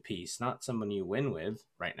building piece, not someone you win with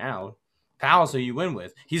right now. Powell's who you win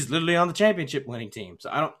with. He's literally on the championship winning team. So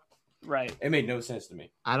I don't. Right. It made no sense to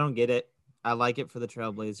me. I don't get it. I like it for the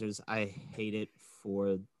Trailblazers. I hate it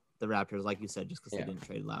for the Raptors, like you said, just because they didn't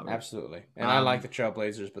trade Lowry. Absolutely. And I like the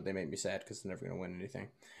Trailblazers, but they make me sad because they're never going to win anything.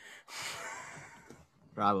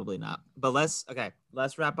 Probably not. But let's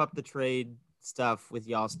wrap up the trade stuff with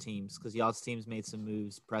y'all's teams, because y'all's teams made some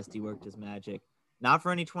moves. Presti worked his magic. Not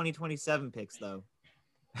for any 2027 picks, though.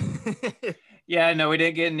 Yeah, no, we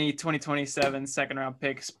didn't get any 2027 second-round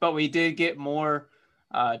picks, but we did get more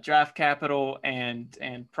draft capital and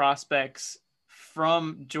prospects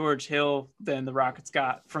from George Hill than the Rockets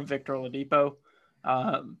got from Victor Oladipo.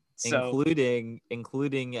 Including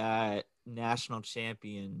national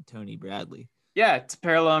champion Tony Bradley. Yeah, to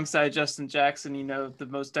pair alongside Justin Jackson, the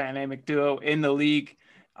most dynamic duo in the league.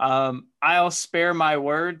 I'll spare my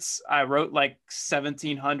words. I wrote like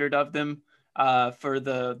 1,700 of them for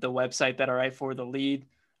the website that I write for, The Lead.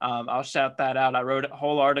 I'll shout that out. I wrote a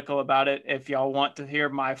whole article about it. If y'all want to hear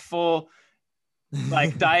my full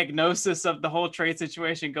diagnosis of the whole trade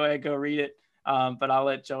situation, go ahead, go read it. But I'll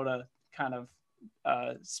let Jonah kind of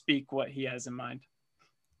speak what he has in mind.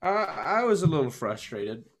 I was a little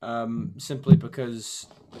frustrated, simply because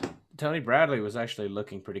Tony Bradley was actually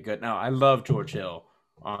looking pretty good. Now, I love George Hill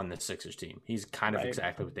on the Sixers team. He's kind of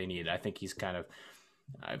exactly what they needed. I think he's kind of,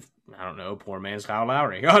 I don't know, poor man's Kyle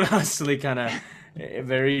Lowry. Honestly, kind of a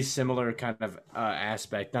very similar kind of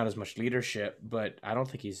aspect. Not as much leadership, but I don't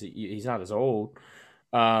think he's not as old.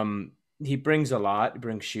 He brings a lot. He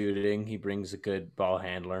brings shooting. He brings a good ball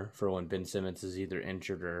handler for when Ben Simmons is either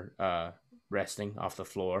injured or resting off the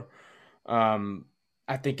floor.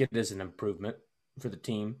 I think it is an improvement for the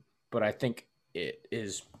team, but I think it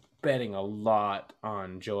is betting a lot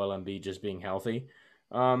on Joel Embiid just being healthy.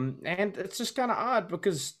 And it's just kind of odd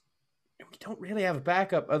because we don't really have a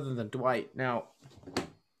backup other than Dwight. Now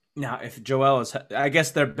if Joel is, I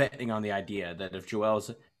guess they're betting on the idea that if Joel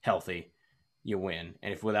is healthy, you win.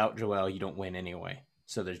 And if without Joel, you don't win anyway.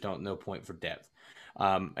 So there's no point for depth.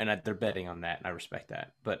 And they're betting on that, and I respect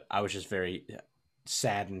that. But I was just very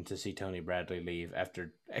saddened to see Tony Bradley leave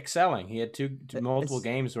after excelling. He had multiple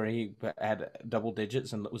games where he had double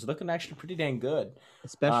digits and was looking actually pretty dang good.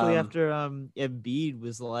 Especially after Embiid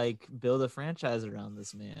was like, build a franchise around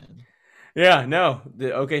this man. Yeah, no,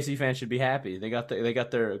 the OKC fans should be happy. They got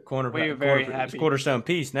their cornerstone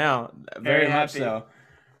piece now. Very much so.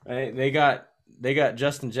 They got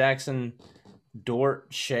Justin Jackson, Dort,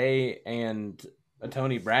 Shea, and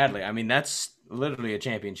Tony Bradley. I mean, that's literally a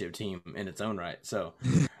championship team in its own right. So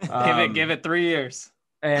give it 3 years.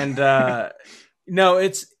 And no,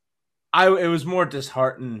 it was more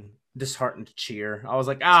disheartened to cheer. I was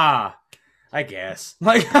like, I guess.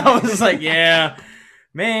 Like I was like, yeah,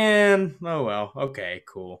 man. Oh well, okay,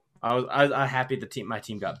 cool. I was happy my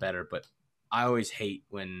team got better, but I always hate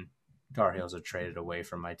when Tar Heels are traded away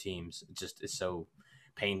from my teams. It's so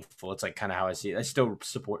painful. It's like kind of how I see it. I still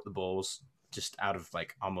support the Bulls just out of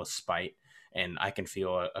like almost spite, and I can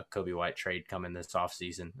feel a Kobe White trade coming this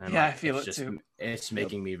offseason. And yeah, I feel it too. It's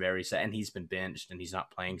making me very sad, and he's been benched and he's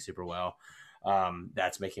not playing super well.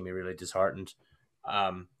 That's making me really disheartened.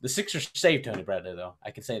 The Sixers saved Tony Bradley though.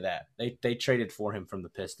 I can say that they traded for him from the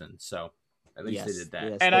Pistons, so at least they did that.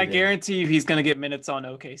 Yes, and I guarantee you he's going to get minutes on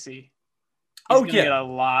OKC. He's gonna get a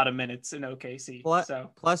lot of minutes in OKC.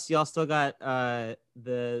 Plus, y'all still got the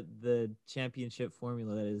championship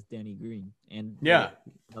formula that is Danny Green and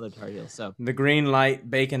another Tar Heel. So the green light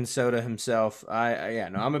bacon soda himself.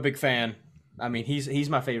 I'm a big fan. I mean, he's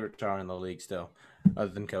my favorite Tar in the league still,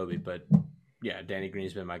 other than Kobe. But yeah, Danny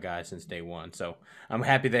Green's been my guy since day one. So I'm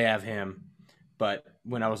happy they have him. But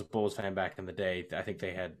when I was a Bulls fan back in the day, I think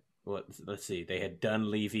they had they had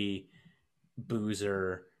Dunleavy,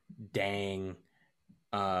 Boozer, Dang,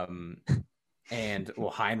 and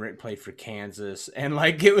Heinrich played for Kansas, and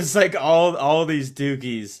like it was like all these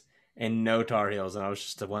Dookies and no Tar Heels, and I was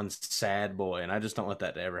just the one sad boy, and I just don't want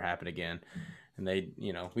that to ever happen again. And they,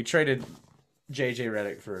 we traded JJ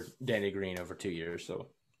Redick for Danny Green over 2 years, so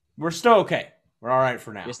we're still okay. We're all right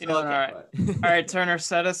for now. You're still okay. All right. All right, Turner,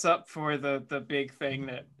 set us up for the big thing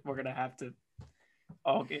that we're gonna have to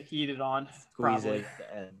all get heated on. Squeeze it.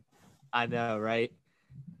 I know, right?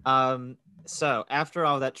 So after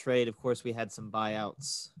all that trade, of course, we had some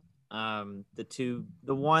buyouts. The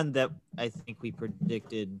one that I think we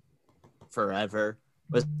predicted forever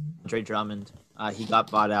was Andre Drummond. He got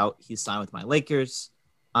bought out. He signed with my Lakers.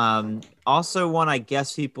 Also, one I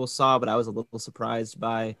guess people saw, but I was a little surprised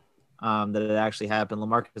by that it actually happened.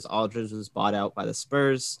 LaMarcus Aldridge was bought out by the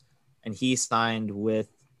Spurs, and he signed with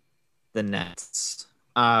the Nets.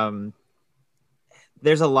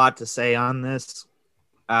 There's a lot to say on this.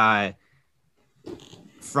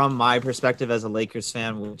 From my perspective as a Lakers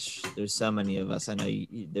fan, which there's so many of us, I know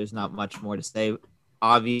there's not much more to say.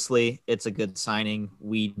 Obviously, it's a good signing.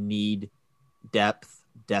 We need depth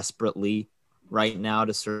desperately right now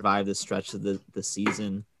to survive the stretch of the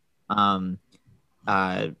season. Montrezl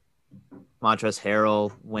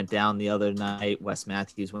Harrell went down the other night. Wes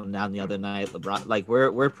Matthews went down the other night. LeBron, like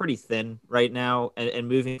we're pretty thin right now. And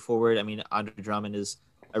moving forward, I mean, Andre Drummond is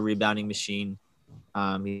a rebounding machine.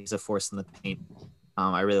 He's a force in the paint.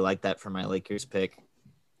 I really like that for my Lakers pick.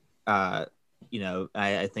 I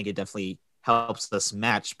think it definitely helps us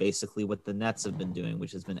match basically what the Nets have been doing,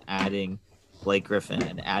 which has been adding Blake Griffin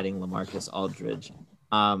and adding LaMarcus Aldridge.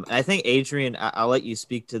 And I think Adrian, I'll let you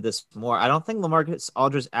speak to this more. I don't think LaMarcus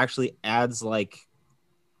Aldridge actually adds like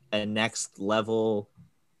a next level.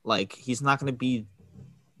 Like he's not going to be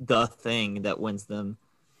the thing that wins them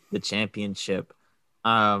the championship.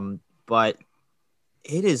 But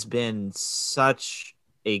it has been such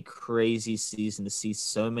a crazy season to see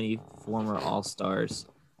so many former All-Stars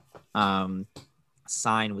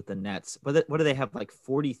sign with the Nets. What do they have, like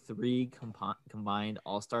 43 combined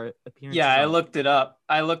All-Star appearances? Yeah, I looked it up.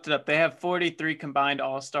 They have 43 combined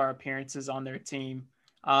All-Star appearances on their team.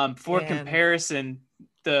 Comparison,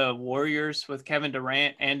 the Warriors with Kevin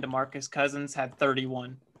Durant and DeMarcus Cousins had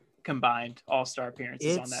 31 combined All-Star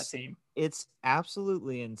appearances on that team. It's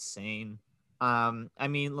absolutely insane. I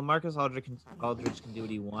mean, LaMarcus Aldridge can do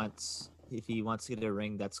what he wants. If he wants to get a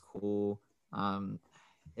ring, that's cool.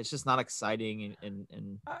 It's just not exciting.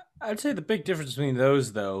 And I'd say the big difference between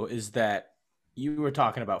those, though, is that you were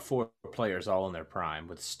talking about 4 players all in their prime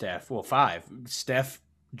with Steph. Well, 5. Steph,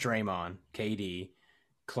 Draymond, KD,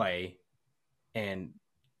 Clay, and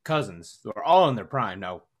Cousins. They were all in their prime.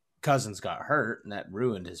 Now, Cousins got hurt, and that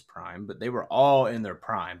ruined his prime, but they were all in their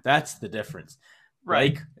prime. That's the difference.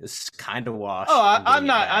 Right. Blake is kind of washed. Oh,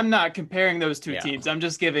 I'm not comparing those two teams. I'm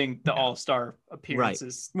just giving the All-Star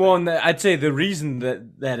appearances. Right. Well, and I'd say the reason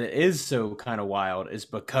that it is so kind of wild is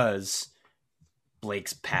because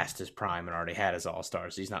Blake's past his prime and already had his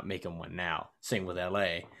All-Stars. He's not making one now. Same with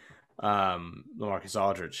LA. LaMarcus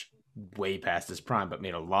Aldridge, way past his prime, but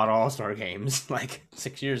made a lot of All-Star games like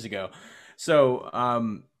 6 years ago. So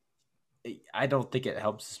I don't think it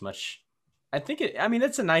helps as much.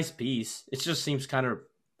 It's a nice piece. It just seems kind of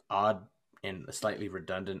odd and slightly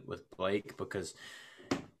redundant with Blake because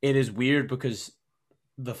it is weird because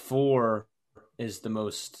the 4 is the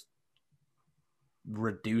most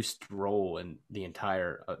reduced role in the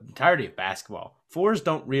entirety of basketball. 4s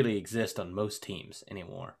don't really exist on most teams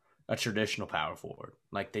anymore. A traditional power forward.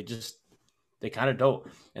 Like they kind of don't.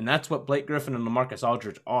 And that's what Blake Griffin and LaMarcus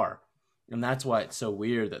Aldridge are. And that's why it's so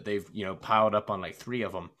weird that they've, piled up on like 3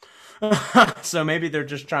 of them. So maybe they're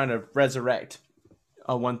just trying to resurrect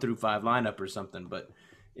a 1 through 5 lineup or something. But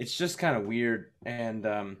it's just kind of weird. And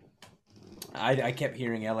I kept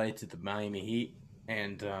hearing LA to the Miami Heat.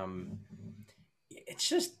 And it's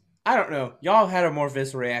just, I don't know. Y'all had a more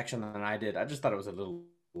visceral reaction than I did. I just thought it was a little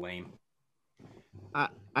lame.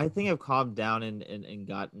 I think I've calmed down and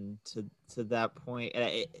gotten to that point.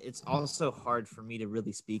 And it's also hard for me to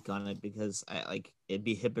really speak on it because it'd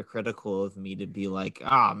be hypocritical of me to be like,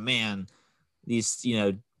 oh man, these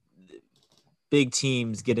big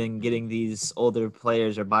teams getting these older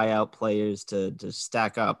players or buyout players to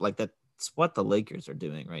stack up. Like that's what the Lakers are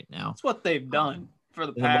doing right now. It's what they've done for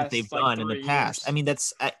the past. What they've done in the past. Years. I mean,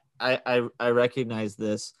 that's I recognize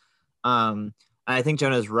this. I think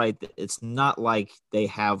Jonah's right. It's not like they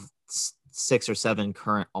have 6 or 7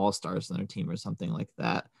 current All-Stars on their team or something like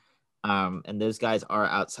that. And those guys are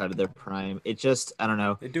outside of their prime. It just, I don't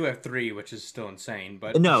know. They do have 3, which is still insane,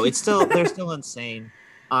 but no, they're still insane.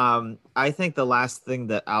 I think the last thing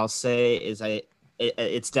that I'll say is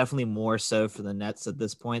it's definitely more so for the Nets at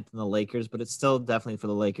this point than the Lakers, but it's still definitely for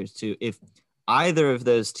the Lakers too. If either of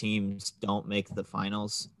those teams don't make the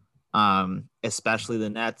finals, especially the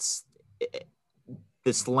Nets,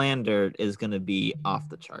 the slander is going to be off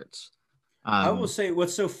the charts. I will say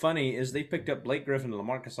what's so funny is they picked up Blake Griffin and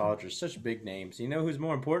LaMarcus Aldridge, such big names. You know who's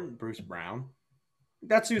more important? Bruce Brown.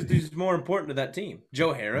 That's who's more important to that team.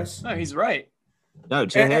 Joe Harris. No, he's right. No,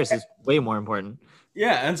 Joe Harris is way more important.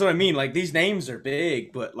 Yeah, that's what I mean. Like these names are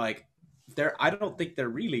big, but like I don't think they're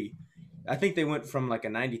really. I think they went from like a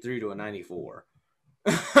 93 to a 94.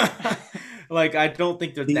 Like I don't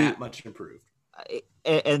think they're that much improved.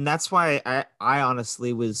 And that's why I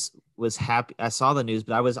honestly was happy. I saw the news,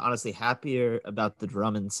 but I was honestly happier about the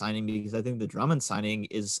Drummond signing because I think the Drummond signing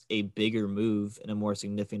is a bigger move and a more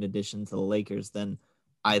significant addition to the Lakers than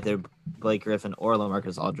either Blake Griffin or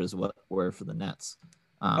LaMarcus Aldridge were for the Nets.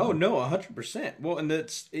 Oh no, 100%. Well, and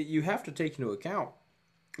you have to take into account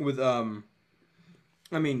with I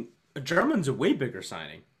mean, Drummond's a way bigger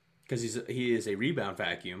signing because he is a rebound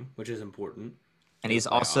vacuum, which is important. And he's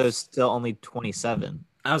also still only 27.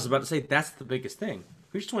 I was about to say that's the biggest thing.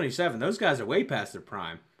 He's 27. Those guys are way past their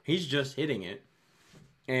prime. He's just hitting it.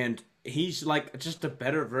 And he's like just a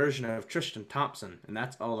better version of Tristan Thompson. And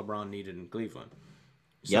that's all LeBron needed in Cleveland.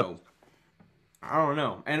 So, yep. I don't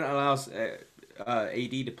know. And it allows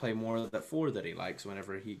AD to play more of that 4 that he likes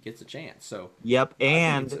whenever he gets a chance. So, yep.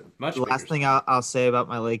 And the last thing I'll say about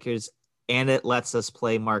my Lakers, and it lets us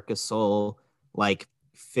play Marc Gasol like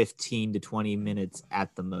 15 to 20 minutes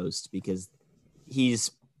at the most because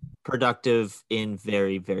he's productive in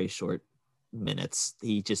very, very short minutes.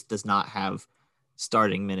 He just does not have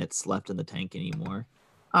starting minutes left in the tank anymore.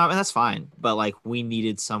 And that's fine. But like we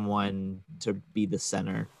needed someone to be the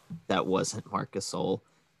center that wasn't Marc Gasol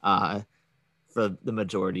for the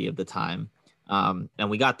majority of the time. And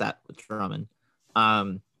we got that with Drummond.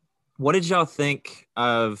 What did y'all think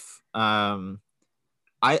of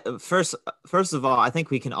first of all, I think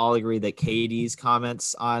we can all agree that KD's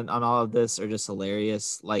comments on all of this are just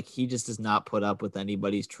hilarious. Like he just does not put up with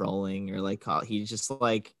anybody's trolling or like he just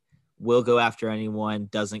like will go after anyone,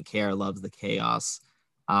 doesn't care, loves the chaos.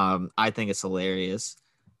 I think it's hilarious.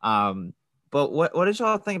 But what did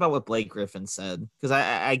y'all think about what Blake Griffin said? Because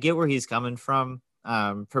I get where he's coming from.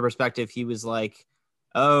 For perspective, he was like,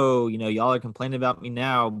 oh, y'all are complaining about me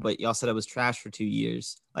now, but y'all said I was trash for 2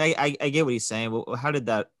 years. I get what he's saying. Well, how did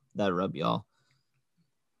that rub y'all?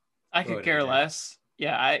 I could care less.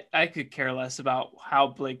 Yeah, I could care less about how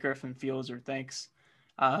Blake Griffin feels or thinks.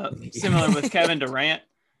 Similar with Kevin Durant.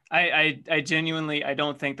 I genuinely, I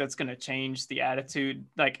don't think that's going to change the attitude.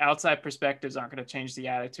 Like outside perspectives aren't going to change the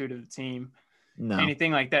attitude of the team. No.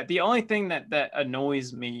 Anything like that. The only thing that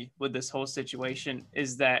annoys me with this whole situation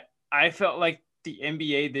is that I felt like the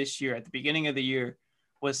NBA this year at the beginning of the year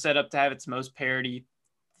was set up to have its most parity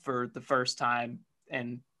for the first time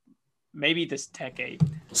in maybe this decade.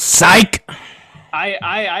 Psych.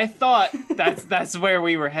 I thought that's where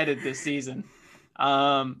we were headed this season.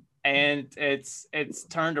 And it's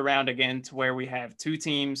turned around again to where we have 2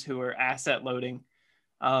 teams who are asset loading.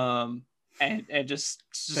 And just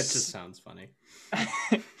that just sounds funny.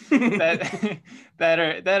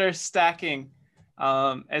 that are stacking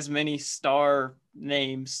as many star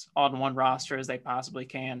names on one roster as they possibly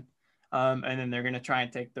can. And then they're going to try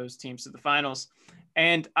and take those teams to the finals.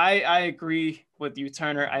 And I agree with you,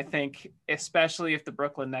 Turner. I think especially if the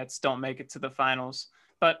Brooklyn Nets don't make it to the finals,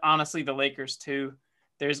 but honestly, the Lakers too,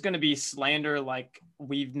 there's going to be slander like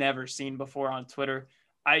we've never seen before on Twitter.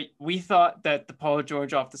 We thought that the Paul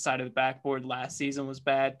George off the side of the backboard last season was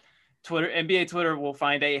bad. NBA Twitter will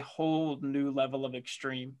find a whole new level of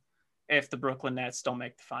extreme if the Brooklyn Nets don't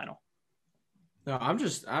make the final. No,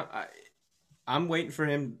 I'm waiting for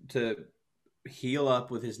him to heal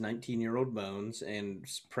up with his 19-year-old bones and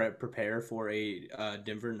prepare for a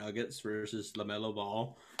Denver Nuggets versus LaMelo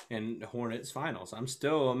Ball and Hornets finals. I'm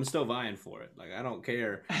still vying for it. Like I don't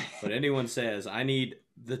care what anyone says. I need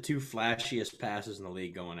the 2 flashiest passes in the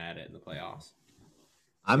league going at it in the playoffs.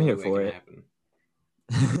 I'm here for it.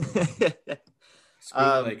 Screw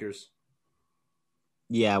the Lakers.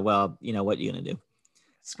 Yeah, well, what are you gonna do?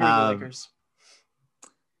 Screw the Lakers.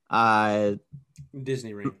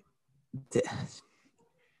 Disney ring.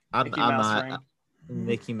 I'm not ring.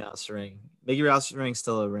 Mickey Mouse ring. Mickey Mouse ring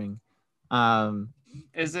still a ring.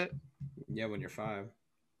 Is it? Yeah, when you're 5.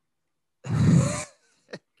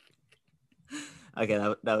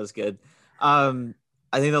 Okay, that was good.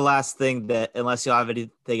 I think the last thing that, unless you have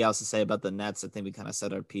anything else to say about the Nets, I think we kind of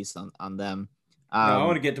said our piece on them. No, I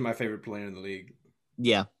want to get to my favorite player in the league.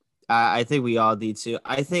 Yeah, I think we all do too.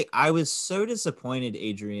 I think I was so disappointed,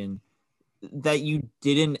 Adrian, that you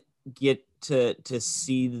didn't get to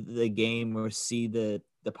see the game or see the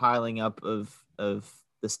piling up of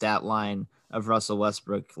the stat line of Russell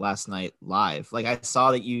Westbrook last night live. Like I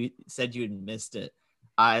saw that you said you had missed it.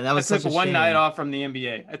 And that was I took one night off from the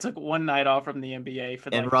NBA. I took one night off from the NBA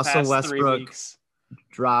for the Russell past Westbrook 3 weeks.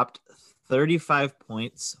 Dropped 35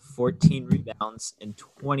 points, 14 rebounds, and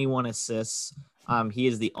 21 assists. He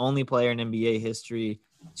is the only player in NBA history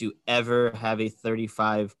to ever have a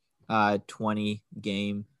 35-20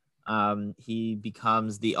 game. He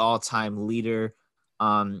becomes the all-time leader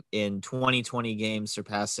in 2020 games,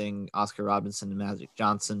 surpassing Oscar Robertson and Magic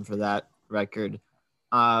Johnson for that record.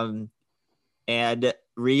 And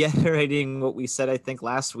reiterating what we said, I think,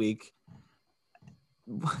 last week,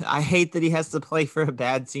 I hate that he has to play for a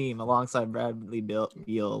bad team alongside Bradley Beal.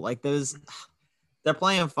 Like, they're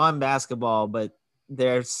playing fun basketball, but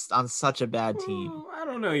they're on such a bad team. I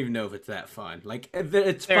don't even know if it's that fun. Like,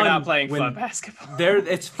 they're not playing fun basketball.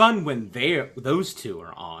 It's fun when those two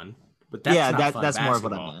are on, but that's not fun basketball. More of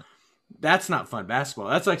what I meant. That's not fun basketball.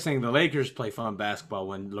 That's like saying the Lakers play fun basketball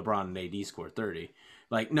when LeBron and AD score 30.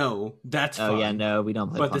 Like, no, that's fun. Oh yeah, no, we don't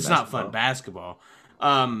play. But it's not fun basketball.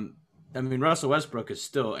 I mean, Russell Westbrook is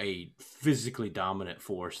still a physically dominant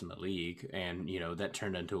force in the league, and, that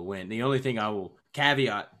turned into a win. The only thing I will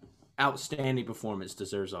caveat, outstanding performance,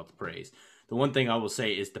 deserves all the praise. The one thing I will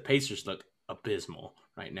say is the Pacers look abysmal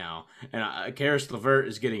right now. And Karis LeVert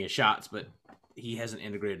is getting his shots, but he hasn't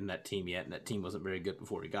integrated in that team yet, and that team wasn't very good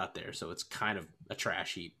before he got there, so it's kind of a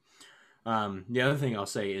trash heap. The other thing I'll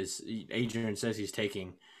say is Adrian says he's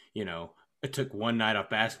taking, it took one night off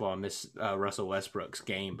basketball and missed Russell Westbrook's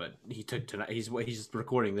game, but he took tonight. He's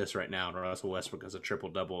recording this right now, and Russell Westbrook has a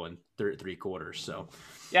triple-double in three quarters. So,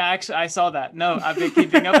 yeah, actually, I saw that. No, I've been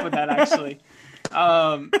keeping up with that actually.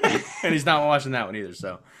 And he's not watching that one either.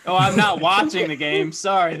 So, I'm not watching the game.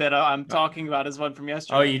 Sorry that I'm talking about his one from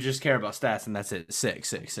yesterday. Oh, you just care about stats, and that's it. Sick.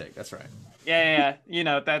 That's right. Yeah.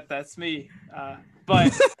 That's me.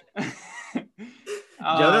 But.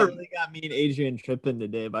 Jonah really got me and Adrian tripping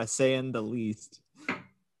today by saying the least.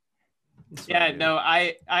 Yeah, no,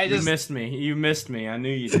 I just... You missed me. I knew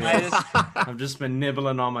you did. I've just been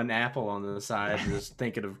nibbling on my apple on the side, just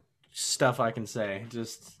thinking of stuff I can say.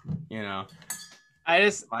 Just,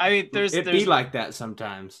 there's be like that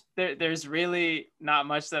sometimes. There's really not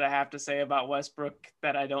much that I have to say about Westbrook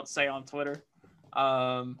that I don't say on Twitter.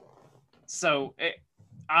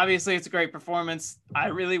 Obviously, it's a great performance. I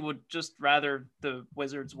really would just rather the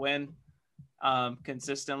Wizards win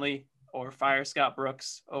consistently, or fire Scott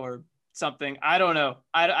Brooks or something. I don't know.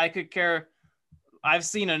 I could care. I've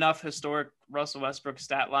seen enough historic Russell Westbrook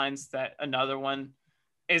stat lines that another one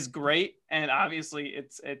is great, and obviously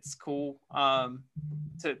it's cool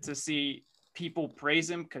to see people praise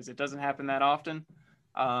him because it doesn't happen that often.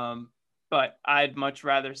 But I'd much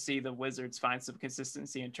rather see the Wizards find some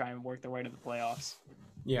consistency and try and work their way to the playoffs.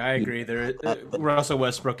 Yeah, I agree. Russell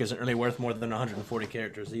Westbrook isn't really worth more than 140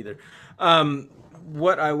 characters either.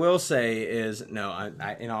 What I will say is, no,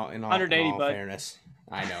 in all fairness,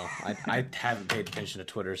 I know I haven't paid attention to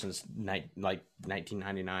Twitter since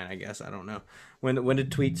 1999. I guess I don't know when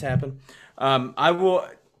did tweets happen.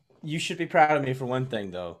 You should be proud of me for one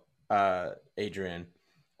thing though, Adrian.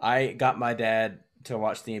 I got my dad to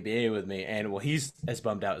watch the NBA with me, and he's as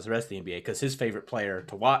bummed out as the rest of the NBA because his favorite player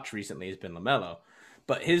to watch recently has been LaMelo.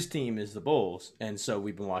 But his team is the Bulls, and so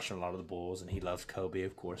we've been watching a lot of the Bulls, and he loves Kobe,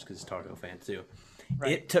 of course, because he's a Taco fan too.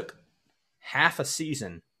 Right. It took half a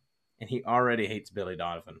season, and he already hates Billy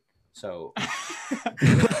Donovan. So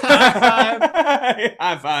high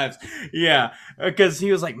fives. Yeah, because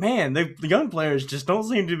he was like, man, the young players just don't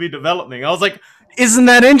seem to be developing. I was like, isn't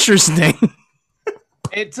that interesting?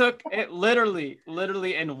 It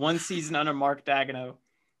literally in one season under Mark Daigneault,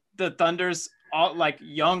 the Thunder's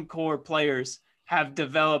young core players have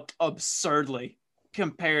developed absurdly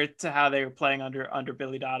compared to how they were playing under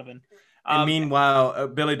Billy Donovan. And meanwhile,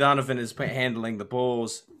 Billy Donovan is handling the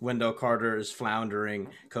Bulls. Wendell Carter is floundering.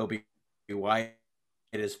 Kobe White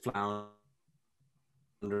is floundering.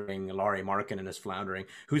 Lauri Markkanen is floundering.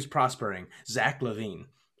 Who's prospering? Zach LaVine.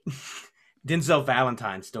 Denzel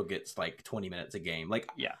Valentine still gets 20 minutes a game.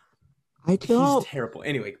 Yeah. I don't. He's terrible.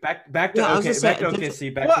 Anyway, back to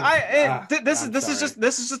OKC.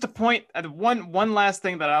 This is just a point. One last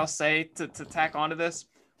thing that I'll say to tack onto this.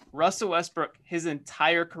 Russell Westbrook, his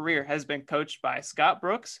entire career has been coached by Scott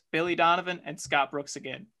Brooks, Billy Donovan, and Scott Brooks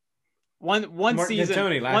again. One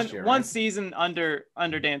season under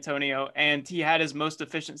D'Antonio, and he had his most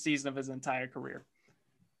efficient season of his entire career.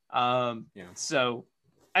 So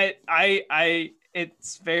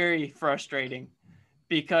it's very frustrating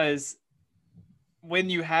because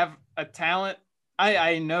when you have a talent,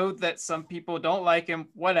 I know that some people don't like him,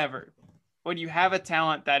 whatever. When you have a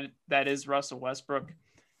talent that is Russell Westbrook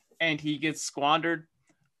and he gets squandered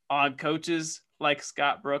on coaches like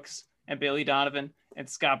Scott Brooks and Billy Donovan and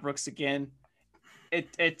Scott Brooks again,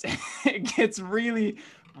 it gets really,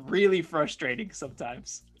 really frustrating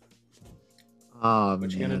sometimes. Oh,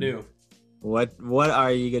 what you gonna do? What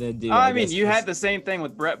are you gonna do? I mean, you had the same thing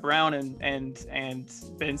with Brett Brown and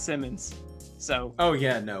Ben Simmons. So. Oh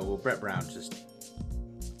yeah, no. Well, Brett Brown just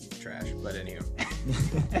trash. But anywho.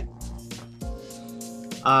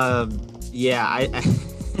 Yeah, I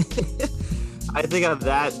I think on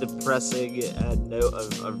that depressing note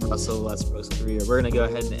of Russell Westbrook's career, we're going to go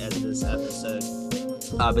ahead and end this episode.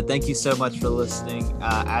 But thank you so much for listening.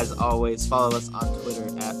 As always, follow us on Twitter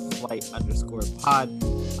at @flight_pod.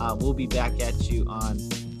 We'll be back at you on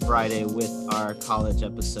Friday with our college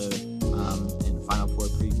episode and Final Four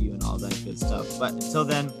preview and all that good stuff. But until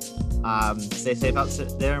then, stay safe out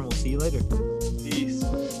there, and we'll see you later. Peace.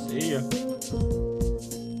 See ya.